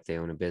about if they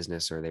own a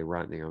business or they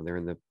run, they're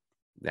in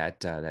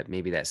that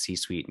maybe that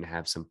C-suite and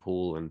have some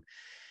pull,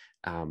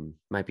 and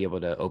might be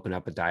able to open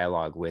up a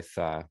dialogue with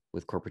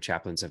Corporate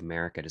Chaplains of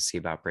America to see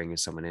about bringing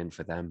someone in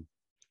for them.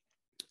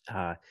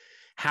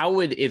 How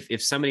would,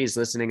 if somebody's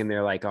listening and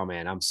they're like, oh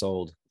man, I'm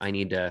sold, I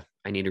need to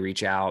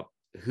reach out,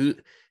 who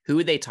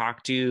would they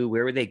talk to?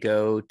 Where would they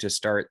go to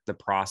start the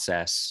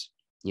process,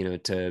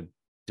 to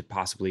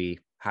possibly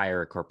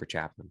hire a corporate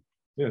chaplain?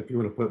 Yeah, if you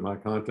want to put my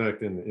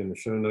contact in the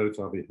show notes,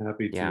 I'll be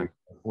happy to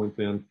point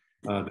them.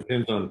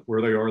 Depends on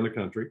where they are in the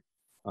country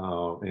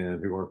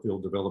and who our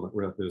field development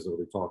rep is that we'll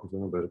be talking to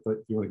them. But if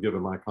you want to give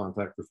them my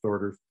contact for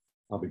starters,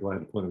 I'll be glad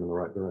to point them in the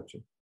right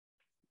direction.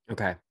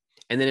 Okay.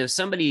 And then if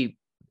somebody,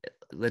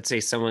 let's say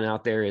someone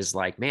out there is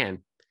like, man,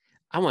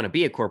 I want to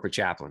be a corporate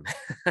chaplain.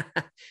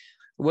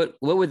 What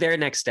would their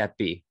next step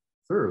be?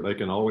 Sure. They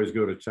can always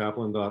go to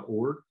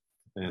chaplain.org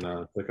and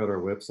check out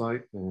our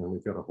website. And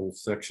we've got a whole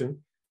section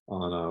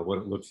on what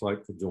it looks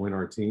like to join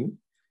our team.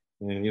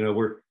 And, you know,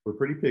 we're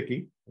pretty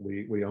picky.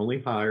 We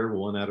only hire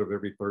 1 out of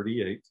every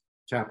 38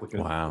 chaplains.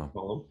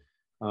 Wow.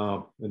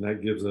 And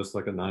that gives us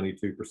like a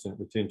 92%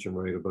 retention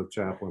rate of both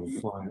chaplain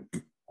and client.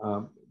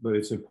 But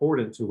it's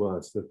important to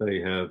us that they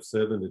have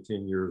 7 to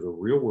 10 years of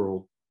real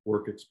world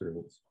work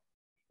experience,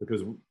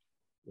 because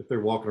if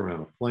they're walking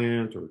around a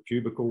plant or a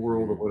cubicle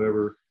world or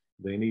whatever,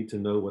 they need to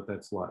know what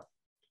that's like.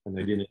 And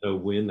they need to know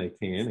when they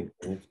can and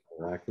can't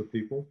interact with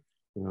people.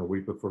 You know, we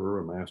prefer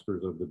a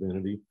master's of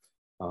divinity.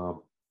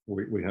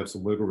 We have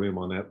some wiggle room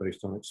on that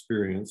based on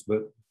experience,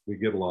 but we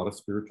get a lot of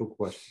spiritual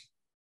questions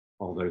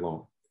all day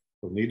long.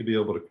 So we need to be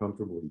able to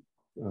comfortably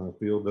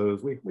field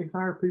those. We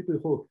hire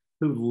people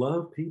who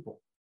love people.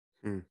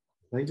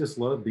 They just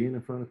love being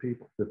in front of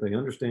people. If they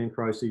understand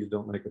crises,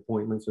 don't make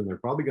appointments, and they're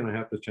probably going to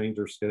have to change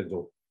their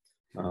schedule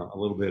a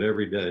little bit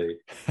every day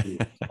to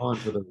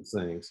respond to those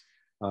things.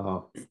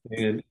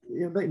 And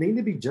you know, they need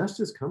to be just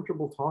as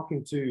comfortable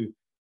talking to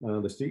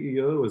the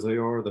CEO as they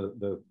are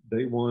the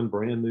day one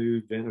brand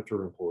new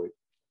janitor employee.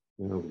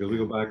 You know, because we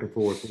go back and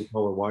forth. We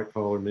call it white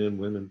collar men,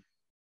 women,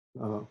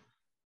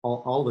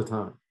 all the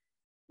time.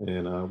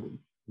 And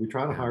we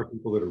try to hire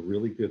people that are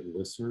really good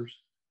listeners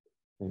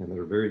and that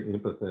are very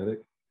empathetic,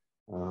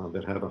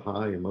 that have a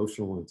high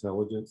emotional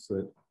intelligence,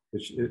 that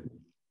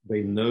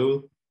they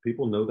know,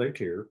 people know they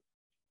care,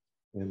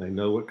 and they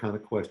know what kind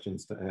of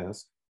questions to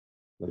ask.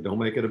 They don't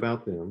make it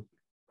about them,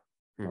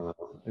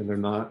 and they're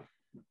not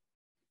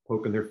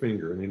poking their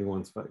finger in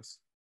anyone's face.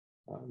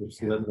 They're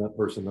just letting that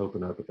person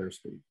open up at their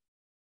speed.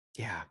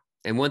 Yeah.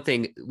 And one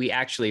thing we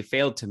actually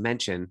failed to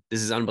mention,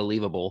 this is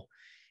unbelievable,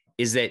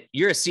 is that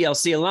you're a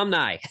CLC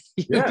alumni.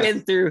 You've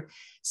been through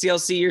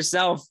CLC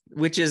yourself,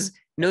 which is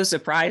no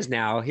surprise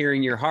now,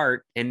 hearing your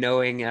heart and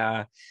knowing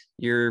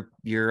your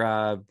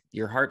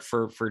heart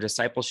for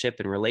discipleship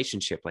and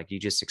relationship, like you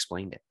just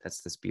explained it.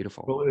 That's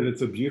beautiful. Well, and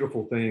it's a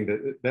beautiful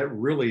thing that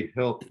really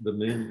helped the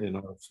men in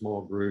our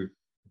small group.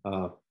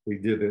 We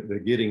did the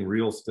Getting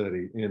Real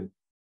study, and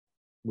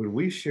when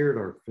we shared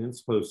our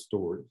fence post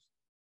stories,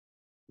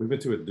 we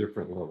went to a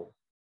different level.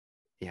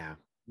 Yeah.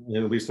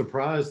 And we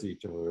surprised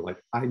each other.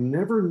 Like, I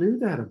never knew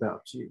that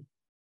about you,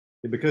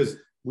 because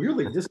we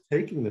really just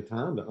taking the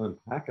time to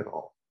unpack it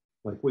all.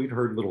 Like, we'd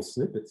heard little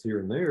snippets here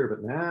and there,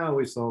 but now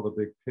we saw the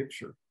big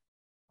picture,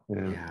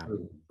 and it was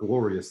a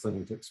glorious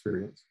thing to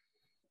experience.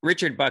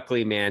 Richard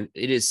Buckley, man,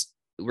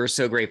 we're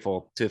so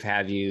grateful to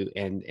have you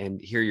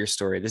and hear your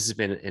story. This has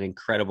been an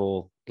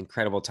incredible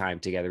time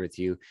together with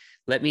you.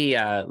 Let me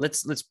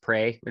let's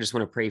pray. I just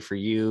want to pray for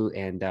you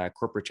and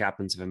Corporate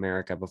Chaplains of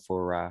America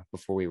before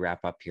we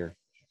wrap up here.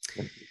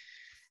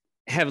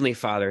 Heavenly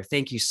Father,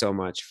 thank you so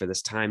much for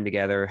this time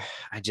together.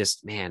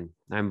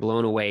 I'm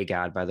blown away,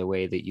 God, by the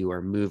way that you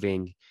are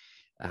moving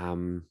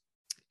and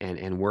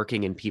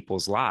working in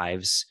people's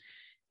lives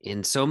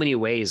in so many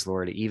ways,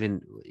 Lord,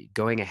 even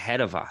going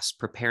ahead of us,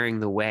 preparing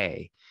the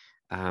way.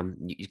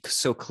 You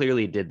so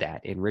clearly did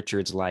that in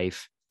Richard's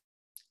life.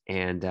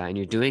 And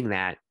you're doing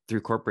that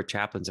through Corporate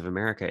Chaplains of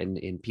America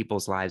in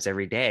people's lives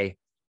every day,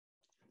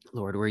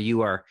 Lord, where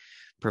you are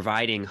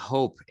providing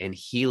hope and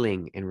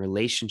healing and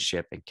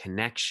relationship and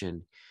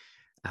connection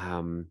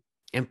and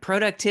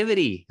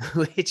productivity,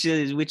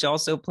 which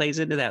also plays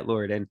into that,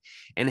 Lord,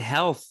 and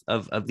health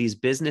of these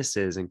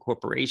businesses and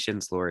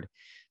corporations, Lord.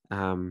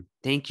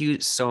 Thank you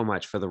so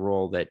much for the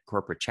role that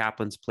Corporate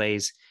Chaplains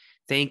plays.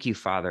 Thank you,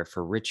 Father,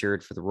 for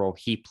Richard, for the role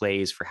he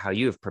plays, for how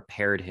you have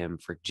prepared him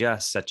for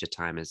just such a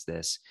time as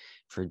this,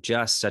 for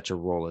just such a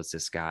role as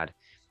this, God.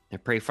 I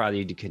pray, Father,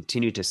 you to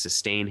continue to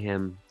sustain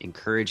him,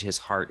 encourage his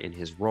heart in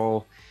his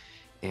role,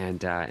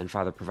 and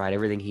Father, provide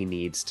everything he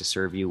needs to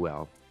serve you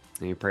well.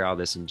 And we pray all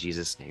this in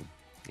Jesus' name.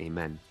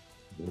 Amen.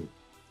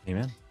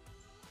 Amen.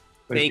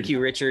 Thank you,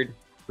 Richard.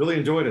 Really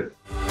enjoyed it.